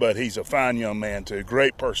but he's a fine young man, too.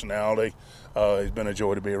 Great personality. He's been a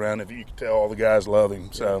joy to be around. If you can tell, all the guys love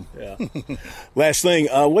him. So. Yeah. Last thing,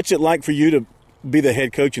 what's it like for you to be the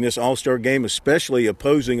head coach in this All-Star game, especially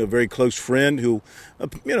opposing a very close friend who,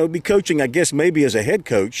 be coaching, I guess, maybe as a head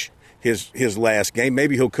coach, his last game.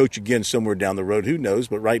 Maybe he'll coach again somewhere down the road. Who knows?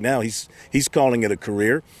 But right now he's calling it a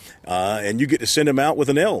career, and you get to send him out with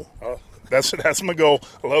an L. That's my goal.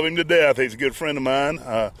 I love him to death. He's a good friend of mine.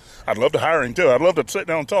 I'd love to hire him too. I'd love to sit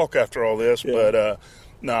down and talk after all this. Yeah. But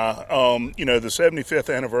the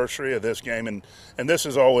 75th anniversary of this game, and this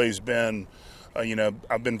has always been.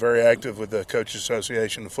 I've been very active with the Coaches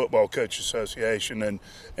Association, the Football Coaches Association,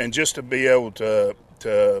 and just to be able to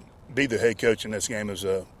be the head coach in this game is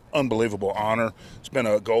a unbelievable honor. It's been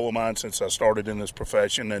a goal of mine since I started in this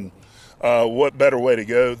profession, and what better way to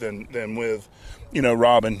go than with,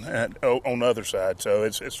 Robin on the other side. So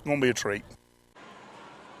it's going to be a treat.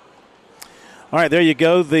 All right, there you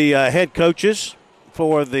go. The head coaches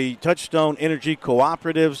for the Touchstone Energy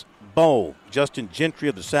Cooperatives Bowl. Justin Gentry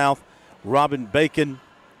of the South, Robin Bacon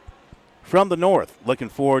from the North. Looking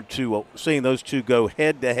forward to seeing those two go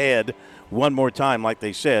head-to-head one more time, like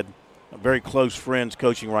they said. Very close friends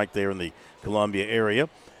coaching right there in the Columbia area.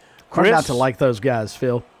 Hard not to like those guys,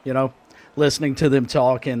 Phil. Listening to them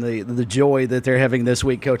talk and the joy that they're having this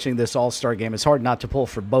week coaching this All-Star game, it's hard not to pull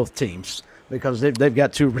for both teams because they've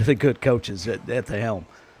got 2 really good coaches at the helm.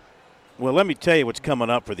 Well, let me tell you what's coming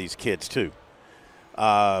up for these kids, too.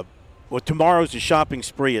 Tomorrow's a shopping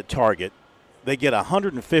spree at Target. They get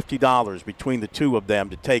 $150 between the 2 of them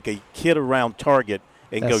to take a kid around Target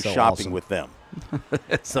and go shopping with them.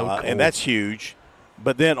 So cool. And that's huge.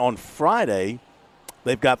 But then on Friday,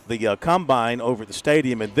 They've got the combine over at the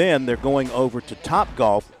stadium, and then they're going over to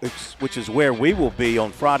Topgolf, which is where we will be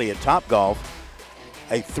on Friday at Topgolf.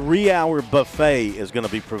 A 3-hour buffet is going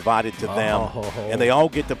to be provided to them, and they all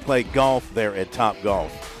get to play golf there at Topgolf.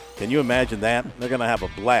 Can you imagine that? They're going to have a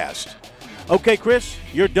blast. Okay, Chris,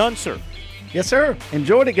 you're done, sir. Yes, sir.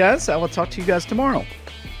 Enjoyed it, guys. I will talk to you guys tomorrow.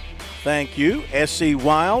 Thank you. SC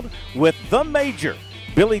Wild with the Major.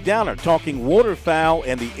 Billy Downer talking waterfowl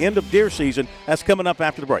and the end of deer season. That's coming up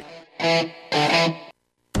after the break.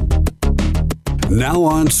 Now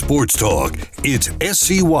on Sports Talk, it's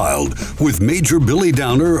SC Wild with Major Billy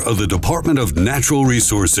Downer of the Department of Natural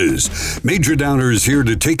Resources. Major Downer is here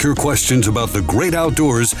to take your questions about the great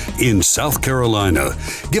outdoors in South Carolina.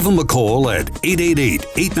 Give him a call at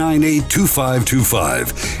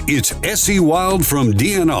 888-898-2525. It's SC Wild from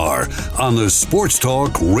DNR on the Sports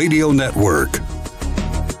Talk Radio Network.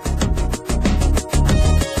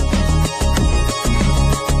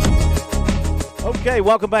 Okay,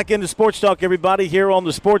 welcome back into Sports Talk, everybody, here on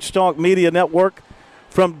the Sports Talk Media Network.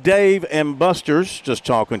 From Dave and Buster's, just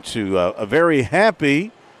talking to a very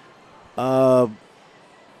happy couple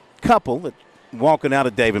that walking out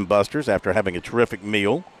of Dave and Buster's after having a terrific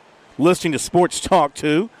meal, listening to Sports Talk,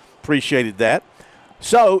 too. Appreciated that.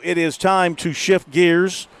 So it is time to shift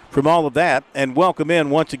gears from all of that and welcome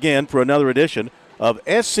in once again for another edition of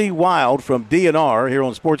SC Wild from DNR here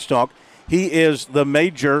on Sports Talk. He is the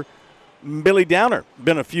Major Billy Downer.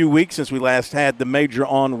 Been a few weeks since we last had the Major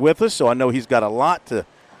on with us, so I know he's got a lot to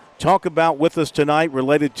talk about with us tonight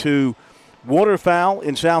related to waterfowl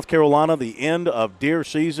in South Carolina, the end of deer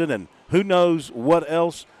season, and who knows what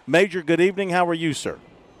else. Major, good evening. How are you, sir?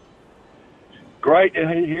 Great to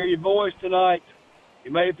hear your voice tonight.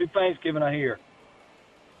 You made it through Thanksgiving, I hear.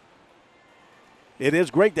 It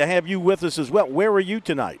is great to have you with us as well. Where are you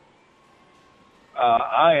tonight?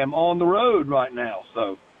 I am on the road right now,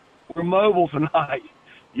 so we're mobile tonight.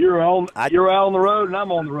 You're out on the road, and I'm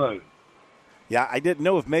on the road. Yeah, I didn't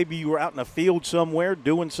know if maybe you were out in a field somewhere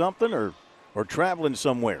doing something or traveling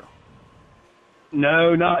somewhere.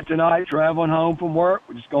 No, not tonight. Traveling home from work.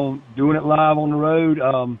 We're just doing it live on the road.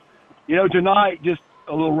 Tonight, just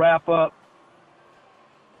a little wrap-up.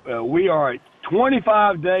 We are at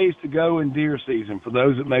 25 days to go in deer season, for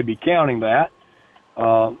those that may be counting that.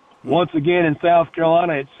 Once again, in South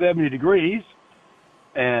Carolina, it's 70 degrees.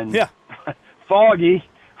 And foggy.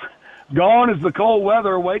 Gone is the cold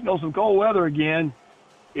weather, waiting on some cold weather again.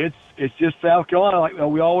 It's just South Carolina, like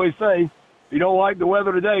we always say. If you don't like the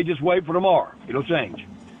weather today, just wait for tomorrow. It'll change.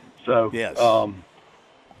 So yes.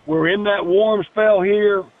 We're in that warm spell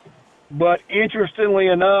here, but interestingly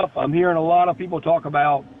enough, I'm hearing a lot of people talk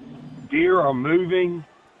about deer are moving.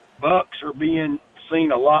 Bucks are being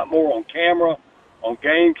seen a lot more on camera, on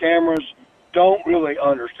game cameras. Don't really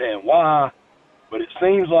understand why. But it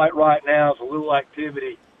seems like right now there's a little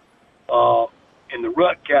activity in the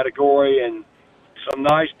rut category and some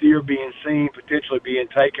nice deer being seen, potentially being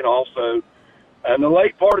taken also. And the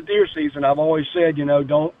late part of deer season, I've always said,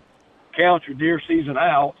 don't count your deer season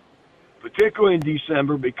out, particularly in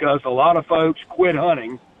December, because a lot of folks quit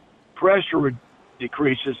hunting, pressure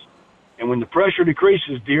decreases, and when the pressure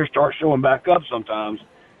decreases, deer start showing back up sometimes.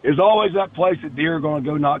 There's always that place that deer are going to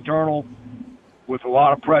go nocturnal with a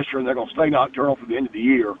lot of pressure, and they're going to stay nocturnal for the end of the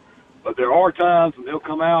year. But there are times when they'll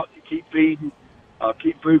come out, you keep feeding,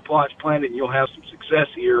 keep food plots planted, and you'll have some success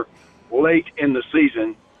here late in the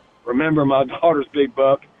season. Remember, my daughter's big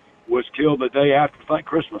buck was killed the day after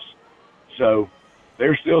Christmas. So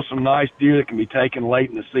there's still some nice deer that can be taken late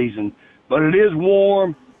in the season. But it is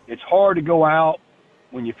warm. It's hard to go out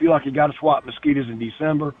when you feel like you got to swat mosquitoes in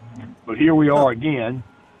December. But here we are again.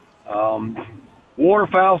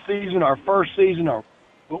 Waterfowl season, our first season, or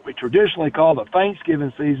what we traditionally call the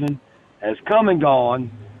Thanksgiving season, has come and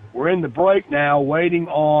gone. We're in the break now, waiting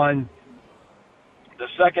on the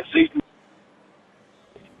second season.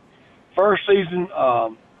 First season,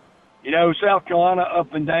 South Carolina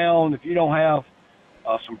up and down. If you don't have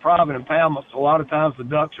some private impoundments, a lot of times the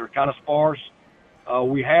ducks are kind of sparse.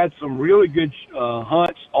 We had some really good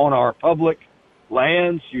hunts on our public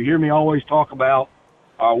lands. You hear me always talk about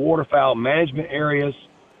our waterfowl management areas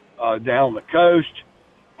down the coast.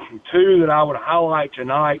 Two that I would highlight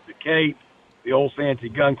tonight, the Cape, the Old Santee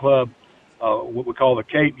Gun Club, what we call the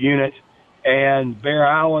Cape Unit, and Bear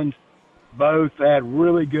Island, both had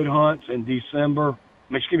really good hunts in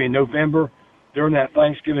November, during that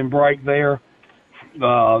Thanksgiving break there.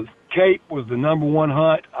 Cape was the number one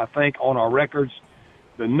hunt, I think, on our records.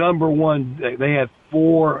 The number one, they had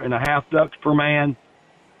 4.5 ducks per man.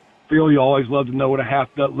 Phil, you always love to know what a half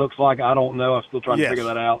duck looks like. I don't know. I'm still trying to figure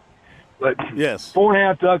that out. But yes,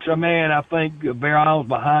 4.5 ducks a man. I think Bear Island's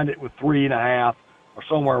behind it with 3.5 or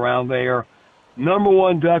somewhere around there. Number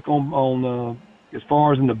one duck on as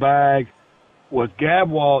far as in the bag was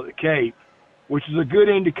Gadwall at the Cape, which is a good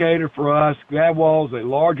indicator for us. Gadwall is a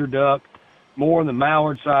larger duck, more in the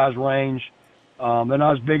mallard size range. They're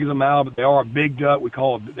not as big as a mallard, but they are a big duck.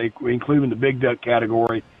 We include them in the big duck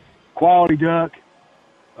category. Quality duck,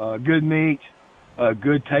 good meat,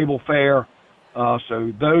 good table fare.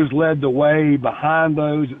 So those led the way. Behind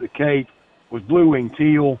those at the Cape was blue-wing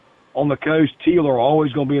teal. On the coast, teal are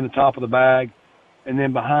always going to be in the top of the bag. And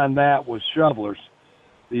then behind that was shovelers,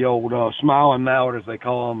 the old smiling mallard, as they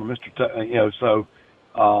call them,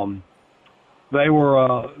 they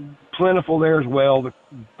were plentiful there as well. The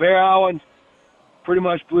Bear Island, pretty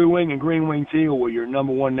much blue-wing and green-wing teal were your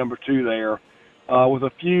number one, number two there, with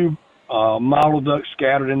a few mottled ducks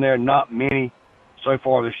scattered in there, not many so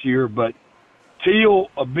far this year, but teal,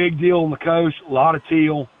 a big deal on the coast, a lot of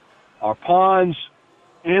teal. Our ponds,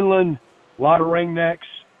 inland, a lot of ringnecks,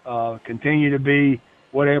 continue to be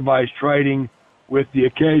what everybody's trading, with the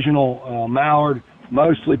occasional mallard,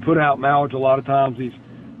 mostly put out mallards a lot of times. These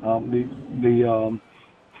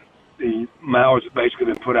the mallards have basically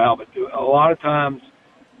been put out, but a lot of times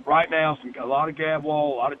right now a lot of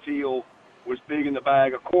gadwall, a lot of teal was big in the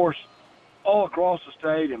bag. Of course, all across the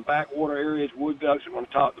state in backwater areas, wood ducks are going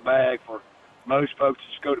to top the bag for most folks.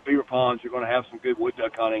 Just go to beaver ponds, you're going to have some good wood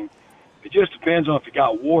duck hunting. It just depends on if you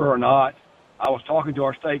got water or not. I was talking to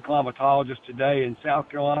our state climatologist today, and South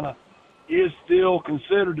Carolina is still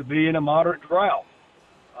considered to be in a moderate drought,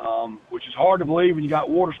 which is hard to believe when you got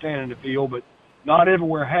water standing in the field, but not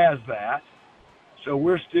everywhere has that. So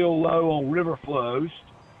we're still low on river flows.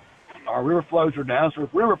 Our river flows are down. So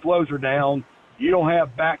if river flows are down, you don't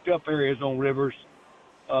have backed up areas on rivers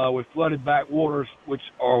with flooded backwaters, which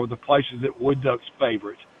are the places that wood ducks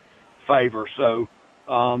favor. So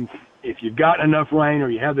if you've gotten enough rain or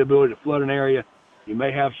you have the ability to flood an area, you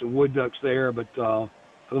may have some wood ducks there. But for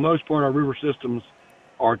the most part, our river systems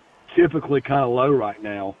are typically kind of low right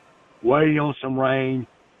now, waiting on some rain.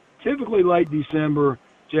 Typically late December,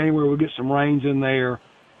 January, we'll get some rains in there.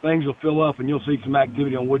 Things will fill up, and you'll see some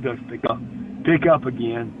activity on wood ducks pick up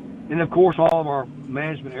again. And, of course, all of our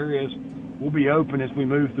management areas will be open as we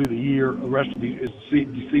move through the year. The rest of the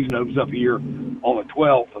season opens up here on the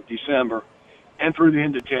 12th of December and through the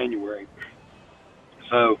end of January.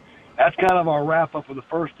 So that's kind of our wrap-up of the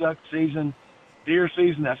first duck season. Deer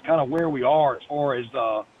season, that's kind of where we are as far as,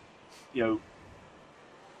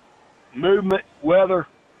 movement, weather.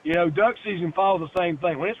 Duck season follows the same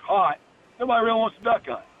thing. When it's hot, nobody really wants to duck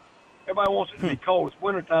hunt. Everybody wants it to be cold. It's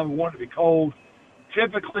wintertime. We want it to be cold.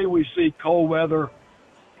 Typically, we see cold weather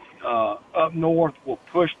up north will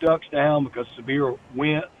push ducks down because severe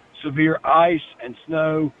wind, severe ice and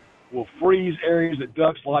snow will freeze areas that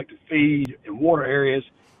ducks like to feed in water areas,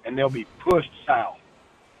 and they'll be pushed south.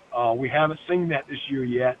 We haven't seen that this year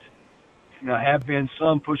yet. There have been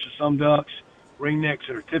some push of some ducks. Ringnecks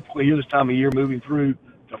that are typically here this time of year moving through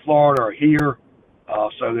to Florida are here.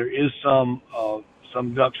 So there is some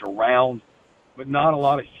ducks around, but not a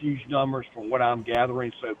lot of huge numbers from what I'm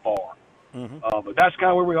gathering so far. Mm-hmm. But that's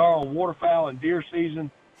kind of where we are on waterfowl and deer season.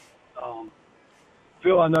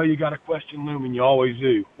 Phil, I know you got a question looming. You always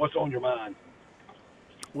do. What's on your mind?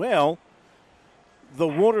 Well, the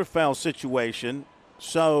waterfowl situation.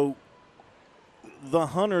 So the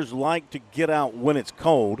hunters like to get out when it's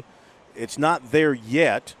cold. It's not there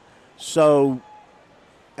yet. So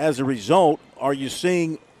as a result, are you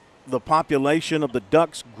seeing the population of the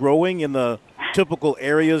ducks growing in the typical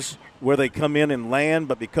areas where they come in and land,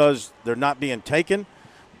 but because they're not being taken,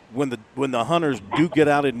 when the hunters do get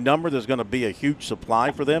out in number, there's going to be a huge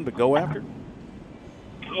supply for them to go after?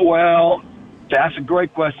 Well, that's a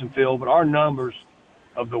great question, Phil, but our numbers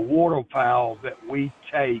of the waterfowl that we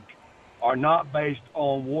take are not based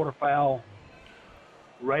on waterfowl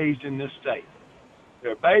raised in this state.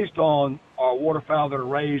 They're based on our waterfowl that are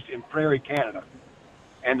raised in Prairie, Canada,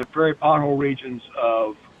 and the prairie pothole regions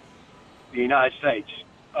of the United States,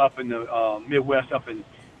 up in the Midwest, up in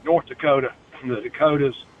North Dakota, from the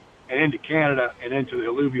Dakotas, and into Canada, and into the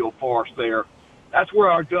alluvial forest there. That's where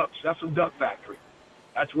our ducks, that's the duck factory.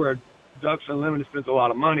 That's where Ducks Unlimited spends a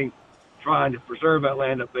lot of money trying to preserve that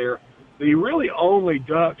land up there. The really only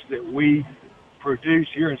ducks that we produce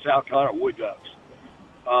here in South Carolina are wood ducks.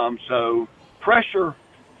 So pressure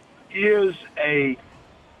is a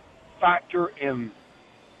factor in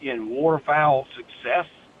waterfowl success.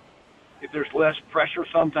 If there's less pressure,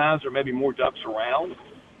 sometimes there may be more ducks around.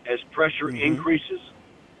 As pressure increases,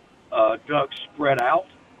 ducks spread out.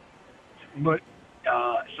 But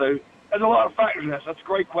so There's a lot of factors in that. So that's a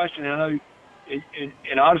great question. And I know,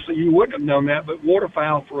 and honestly, you wouldn't have known that, but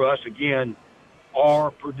waterfowl for us, again,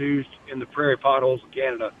 are produced in the prairie potholes of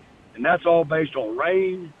Canada. And that's all based on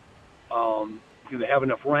rain. Do they have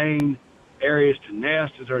enough rain, areas to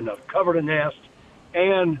nest? Is there enough cover to nest?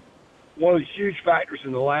 And one of the huge factors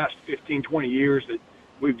in the last 15, 20 years that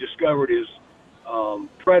we've discovered is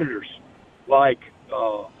predators like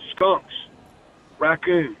skunks,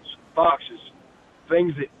 raccoons, foxes,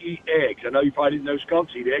 things that eat eggs. I know you probably didn't know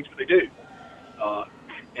skunks eat eggs, but they do.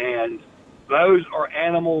 And those are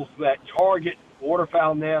animals that target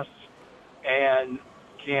waterfowl nests and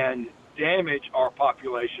can damage our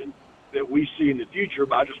population that we see in the future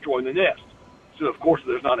by destroying the nest. So, of course, if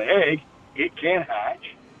there's not an egg, it can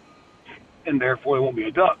hatch, and therefore there won't be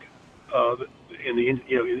a duck in the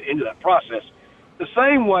into that process. The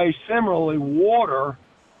same way, similarly, water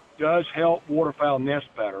does help waterfowl nest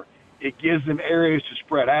better. It gives them areas to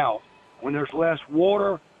spread out. When there's less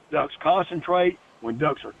water, ducks concentrate. When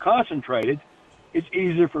ducks are concentrated, it's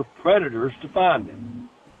easier for predators to find them.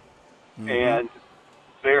 Mm-hmm. And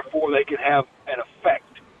therefore they can have an effect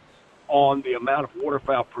on the amount of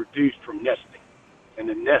waterfowl produced from nesting and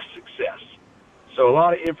the nest success. So a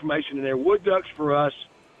lot of information in there. Wood ducks for us,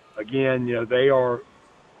 again, they are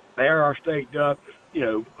our state duck.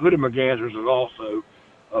 Hooded mergansers is also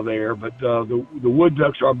there, but the wood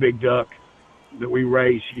ducks are our big duck that we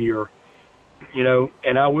raise here.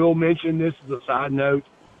 And I will mention this as a side note.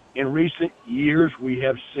 In recent years, we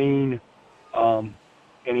have seen an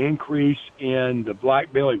increase in the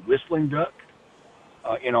black-bellied whistling duck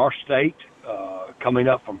in our state coming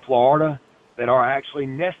up from Florida that are actually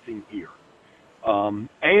nesting here. And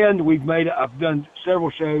I've done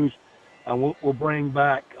several shows, and we'll bring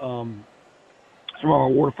back some of our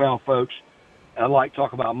waterfowl folks. And I'd like to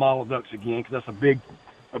talk about mottled ducks again because that's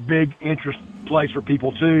a big interest place for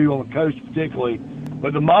people too, on the coast particularly.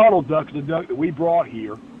 But the mottled duck is the duck that we brought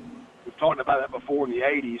here. We've talked about that before in the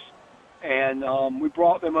 80s. And we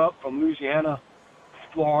brought them up from Louisiana,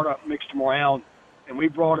 Florida, mixed them around, and we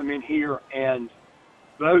brought them in here. And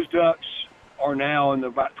those ducks are now in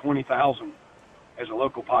about 20,000 as a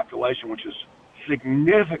local population, which is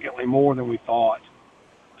significantly more than we thought.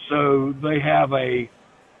 So they have a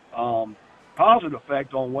positive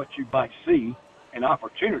effect on what you might see, an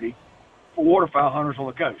opportunity for waterfowl hunters on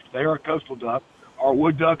the coast. They are a coastal duck. Our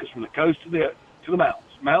wood duck is from the coast to the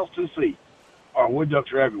mountains to the sea. Our wood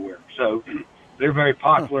ducks are everywhere. So they're very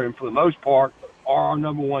popular, and for the most part are our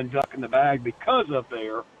number one duck in the bag because of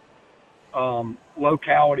their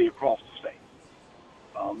locality across the state.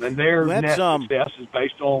 And their nest success is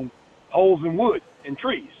based on holes in wood and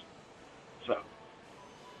trees. So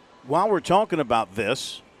while we're talking about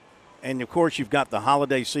this, and of course you've got the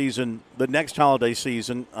holiday season, the next holiday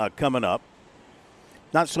season coming up,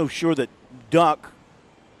 not so sure that duck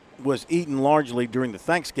was eaten largely during the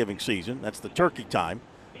Thanksgiving season. That's the turkey time.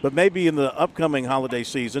 But maybe in the upcoming holiday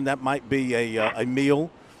season, that might be a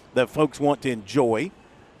meal that folks want to enjoy.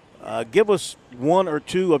 Give us one or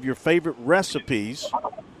two of your favorite recipes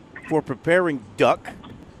for preparing duck,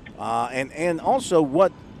 and also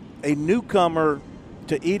what a newcomer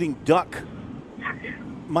to eating duck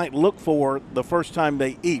might look for the first time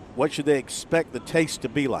they eat. What should they expect the taste to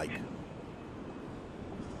be like?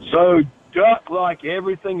 So duck, like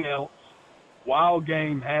everything else, wild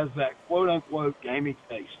game has that quote-unquote gamey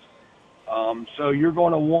taste. So you're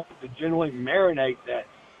going to want to generally marinate that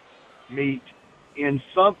meat in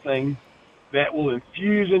something that will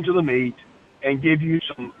infuse into the meat and give you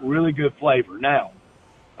some really good flavor. Now,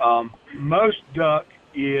 most duck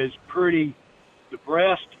is the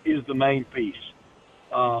breast is the main piece.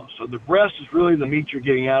 So the breast is really the meat you're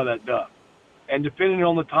getting out of that duck. And depending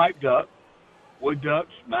on the type duck, wood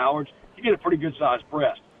ducks, mallards, you get a pretty good sized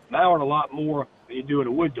breast. Mallard a lot more than you do in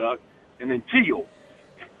a wood duck, and then teal.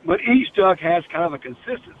 But each duck has kind of a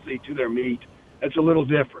consistency to their meat that's a little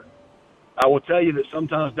different. I will tell you that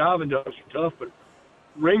sometimes diving ducks are tough, but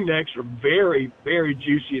ringnecks are very, very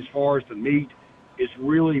juicy as far as the meat. It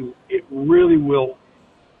really will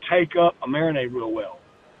take up a marinade real well.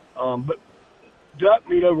 But duck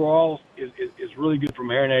meat overall is really good for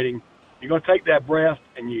marinating. You're going to take that breast,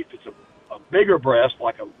 and if it's a bigger breast,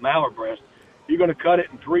 like a mallard breast, you're going to cut it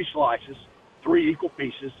in 3 slices, 3 equal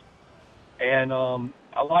pieces. And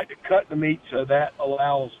I like to cut the meat so that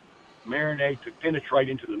allows marinade to penetrate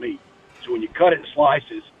into the meat. So when you cut it in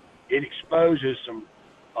slices, it exposes some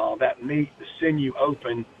that meat, the sinew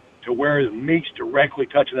open to where the meat's directly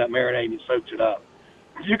touching that marinade and soaks it up.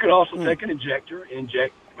 You could also take an injector and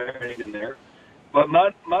inject marinade in there. But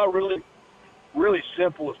my really, really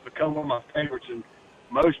simple has become one of my favorites. And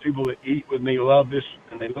most people that eat with me love this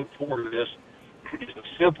and they look forward to this. It's a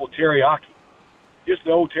simple teriyaki. Just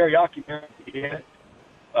the old teriyaki marinade,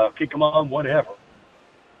 kikkoman, whatever.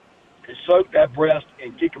 And soak that breast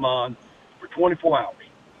in kikkoman for 24 hours.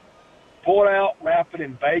 Pull it out, wrap it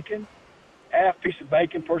in bacon, half piece of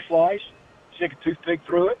bacon per slice, stick a toothpick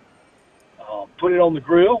through it, put it on the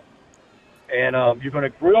grill, and you're going to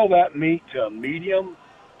grill that meat to medium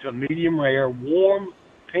rare, warm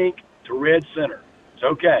pink to red center. It's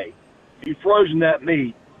okay. If you've frozen that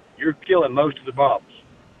meat, you're killing most of the bubbles.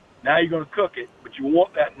 Now you're going to cook it, but you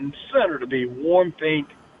want that center to be warm pink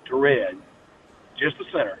to red, just the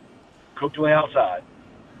center, cooked on the outside,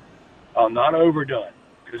 not overdone.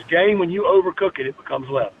 Because game, when you overcook it, it becomes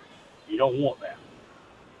leather. You don't want that.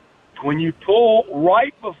 When you pull,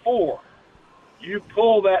 right before you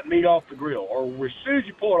pull that meat off the grill, or as soon as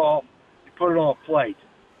you pull it off, you put it on a plate,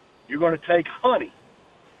 you're going to take honey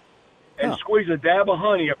and squeeze a dab of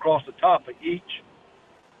honey across the top of each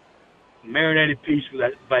marinated piece of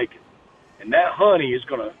that bacon. And that honey is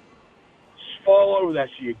going to fall over that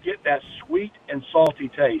so you get that sweet and salty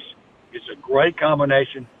taste. It's a great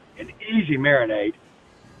combination, an easy marinade,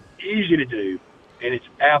 easy to do, and it's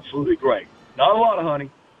absolutely great. Not a lot of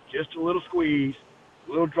honey, just a little squeeze,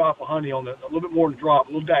 a little drop of honey on a little bit more than a drop,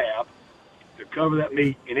 a little dab to cover that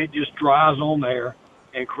meat, and it just dries on there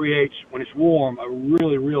and creates, when it's warm, a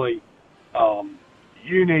really, really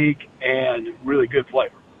unique and really good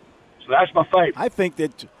flavor. So that's my favorite. I think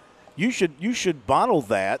that you should bottle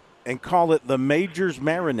that and call it the Major's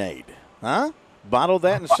Marinade. Huh? Bottle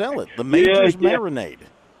that and sell it. The Major's Marinade.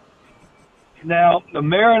 Now, the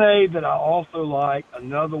marinade that I also like,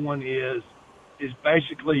 another one is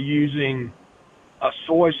basically using a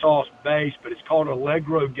soy sauce base, but it's called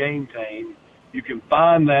Allegro Game Tame. You can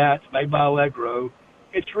find that. It's made by Allegro.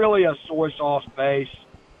 It's really a soy sauce base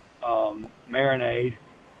marinade,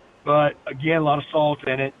 but again, a lot of salt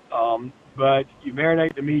in it. But you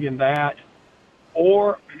marinate the meat in that.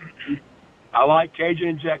 Or I like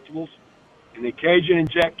Cajun Injectables. And the Cajun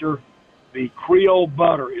Injector, the Creole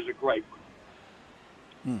butter is a great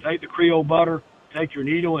one. Take the Creole butter, take your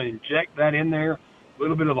needle and inject that in there. A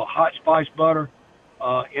little bit of a hot spice butter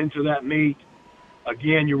into that meat.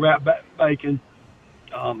 Again, you wrap bacon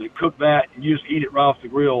and cook that, and you just eat it right off the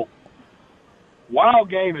grill. Wild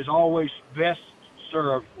game is always best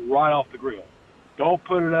served right off the grill. Don't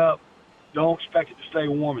put it up. Don't expect it to stay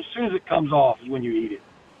warm. As soon as it comes off is when you eat it.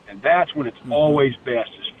 And that's when it's always best,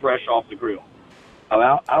 is fresh off the grill.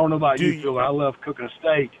 I don't know about you, Phil, but I love cooking a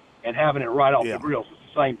steak and having it right off the grill. So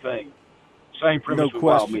it's the same thing. Same premise with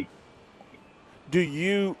wild meat. Do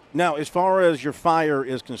you, now as far as your fire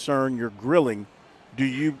is concerned, your grilling, do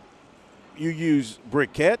you use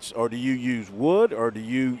briquettes, or do you use wood, or do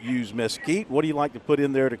you use mesquite? What do you like to put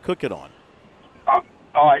in there to cook it on? All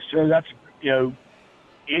right, so that's,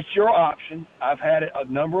 it's your option. I've had it a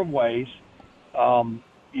number of ways.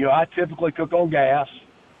 I typically cook on gas.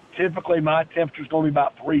 Typically, my temperature is going to be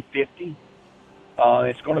about 350.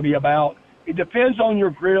 It's going to be about, it depends on your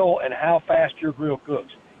grill and how fast your grill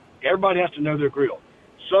cooks. Everybody has to know their grill.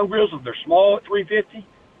 Some grills, if they're small at 350,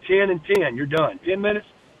 10 and 10, you're done. 10 minutes,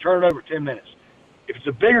 turn it over 10 minutes. If it's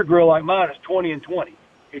a bigger grill like mine, it's 20 and 20.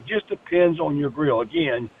 It just depends on your grill.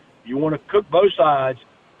 Again, you want to cook both sides,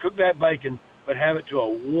 cook that bacon, but have it to a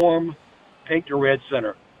warm pink to red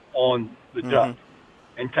center on the duck.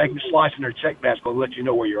 And take a slice in their check basket and let you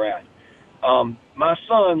know where you're at. My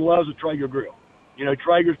son loves a Traeger grill.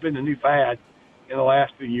 Traeger's been the new fad in the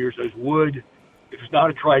last few years. Those wood, if it's not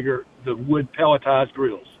a Traeger, the wood pelletized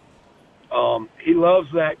grills. He loves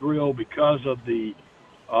that grill because of the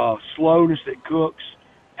slowness it cooks,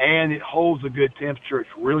 and it holds a good temperature. It's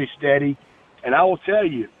really steady. And I will tell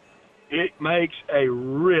you, it makes a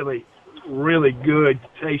really, really good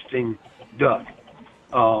tasting duck,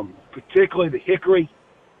 particularly the hickory.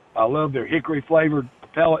 I love their hickory flavored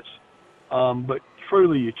pellets, but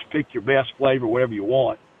truly you pick your best flavor, whatever you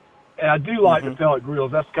want. And I do like the pellet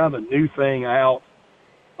grills. That's kind of a new thing out.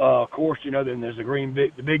 Of course, then there's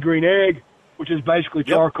the big green egg, which is basically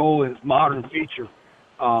charcoal in its modern feature.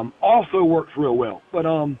 Also works real well. But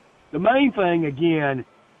the main thing, again,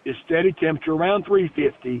 is steady temperature around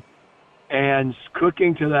 350 and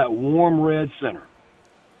cooking to that warm red center.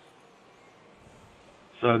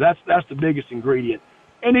 So that's the biggest ingredient.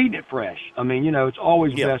 And eating it fresh. I mean, it's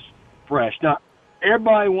always best fresh. Now,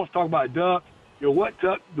 everybody wants to talk about duck. What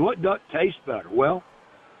duck tastes better? Well,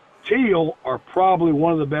 teal are probably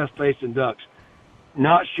one of the best tasting ducks.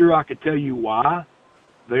 Not sure I could tell you why.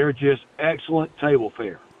 They're just excellent table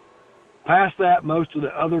fare. Past that, most of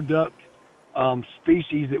the other duck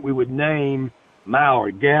species that we would name,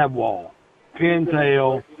 Maori, Gadwall,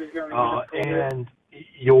 pintail, and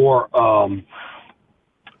your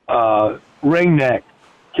ringneck,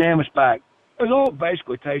 canvasback, those all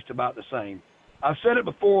basically taste about the same. I've said it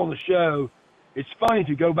before on the show. It's funny if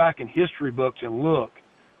you go back in history books and look,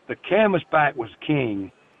 the canvasback was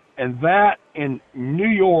king, and that in New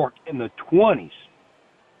York in the 20s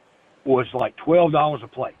was like $12 a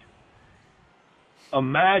plate.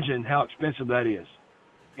 Imagine how expensive that is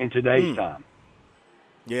in today's time.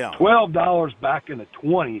 Yeah. $12 back in the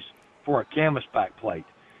 20s for a canvasback plate.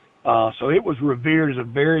 So it was revered as a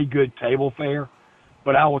very good table fare.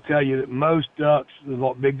 But I will tell you that most ducks,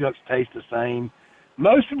 the big ducks, taste the same.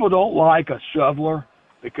 Most people don't like a shoveler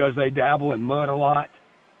because they dabble in mud a lot.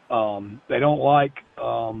 They don't like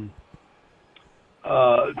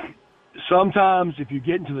sometimes if you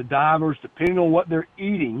get into the divers, depending on what they're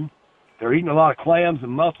eating a lot of clams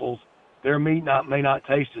and mussels, their meat may not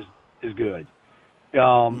taste as good.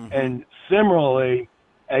 And similarly,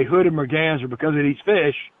 a hooded merganser, because it eats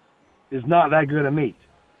fish, is not that good a meat.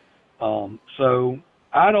 So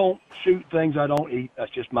I don't shoot things I don't eat.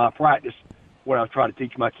 That's just my practice, what I try to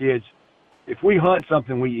teach my kids. If we hunt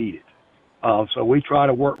something, we eat it. So we try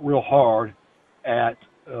to work real hard at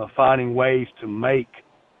finding ways to make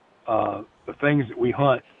the things that we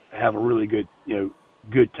hunt have a really good,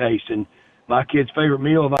 good taste. And my kids' favorite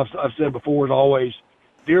meal, I've said before, is always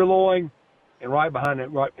deer loin, and right behind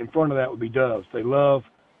it, right in front of that would be doves. They love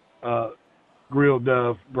grilled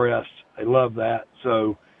dove breasts. They love that.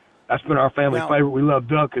 So that's been our family favorite. We love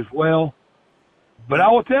duck as well. But I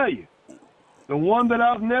will tell you, the one that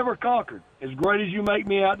I've never conquered, as great as you make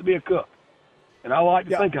me out to be a cook, and I like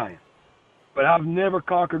to think I am, but I've never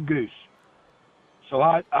conquered goose. So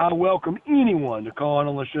I welcome anyone to call in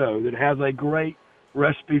on the show that has a great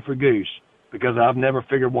recipe for goose, because I've never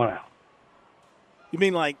figured one out. You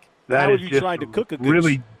mean like, that how have you tried to cook a goose?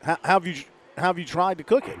 Really, how have you tried to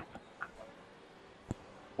cook it?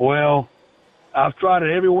 Well, I've tried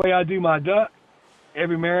it every way I do my duck.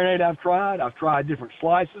 Every marinade I've tried different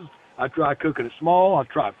slices. I've tried cooking it small. I've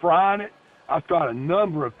tried frying it. I've tried a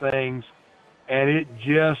number of things, and it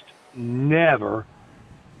just never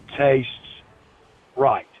tastes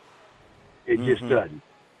right. It just doesn't.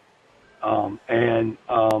 I've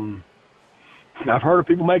heard of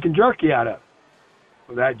people making jerky out of it,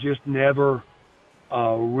 but that just never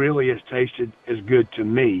really has tasted as good to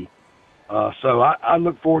me. So I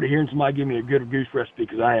look forward to hearing somebody give me a good goose recipe,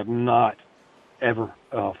 because I have not ever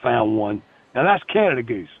found one. Now, that's Canada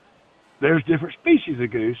goose. There's different species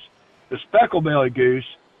of goose. The speckle-bellied goose,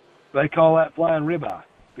 they call that flying ribeye,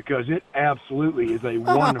 because it absolutely is a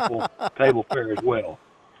wonderful table fare as well.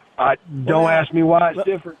 Don't ask me why it's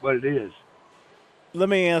different, but it is. Let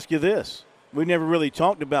me ask you this. We never really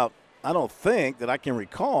talked about, I don't think that I can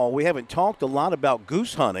recall, we haven't talked a lot about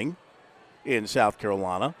goose hunting in South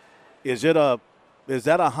Carolina. Is that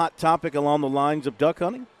a hot topic along the lines of duck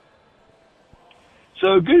hunting?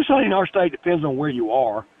 So goose hunting in our state depends on where you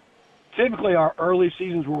are. Typically, our early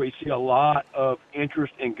seasons where we see a lot of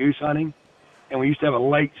interest in goose hunting, and we used to have a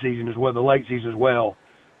late season as well,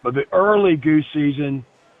 But the early goose season,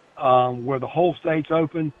 where the whole state's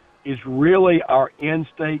open, is really our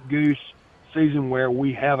in-state goose season, where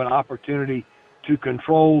we have an opportunity to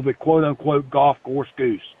control the quote-unquote golf course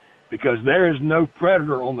goose, because there is no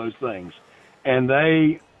predator on those things. And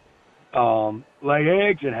they lay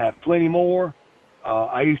eggs and have plenty more.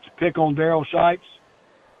 I used to pick on Daryl Shipes.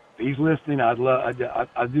 If he's listening, I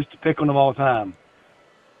used to pick on him all the time.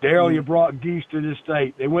 Daryl, you brought geese to this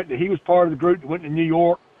state. He was part of the group that went to New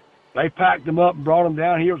York. They packed them up and brought them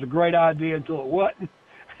down here. It was a great idea until it wasn't.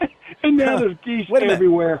 And now there's geese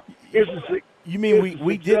everywhere. You mean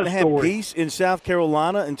we didn't have geese in South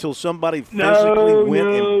Carolina until somebody physically went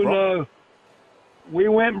and brought them? We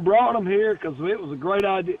went and brought them here because it was a great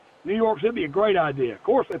idea. New York City would be a great idea. Of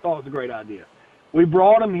course they thought it was a great idea. We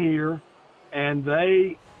brought them here, and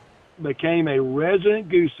they became a resident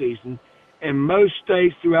goose season. And most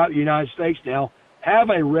states throughout the United States now have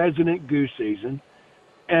a resident goose season.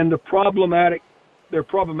 And they're problematic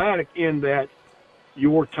in that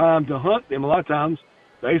your time to hunt them, a lot of times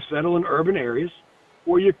they settle in urban areas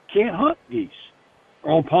where you can't hunt geese,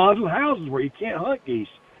 or on ponds with houses where you can't hunt geese.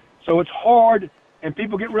 So it's hard, and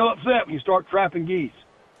people get real upset when you start trapping geese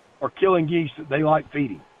or killing geese that they like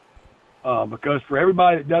feeding. Because for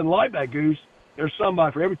everybody that doesn't like that goose, there's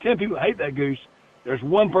somebody. For every 10 people that hate that goose, there's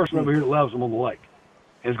one person over here that loves them on the lake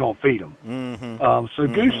and is going to feed them. So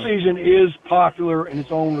goose season is popular in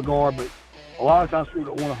its own regard, but a lot of times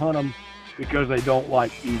people don't want to hunt them because they don't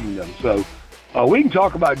like eating them. So we can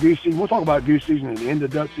talk about goose season. We'll talk about goose season at the end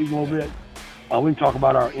of duck season a little bit. We can talk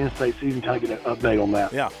about our in-state season, kind of get an update on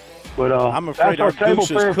that. Yeah. But I'm afraid that's our our table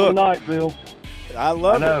goose is fare for cooked. tonight, Bill. I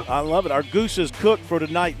love I it. I love it. Our goose is cooked for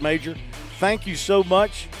tonight, Major. Thank you so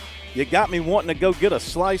much. You got me wanting to go get a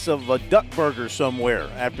slice of a duck burger somewhere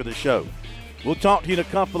after the show. We'll talk to you in a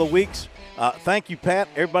couple of weeks. Thank you, Pat.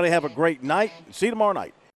 Everybody have a great night. See you tomorrow night.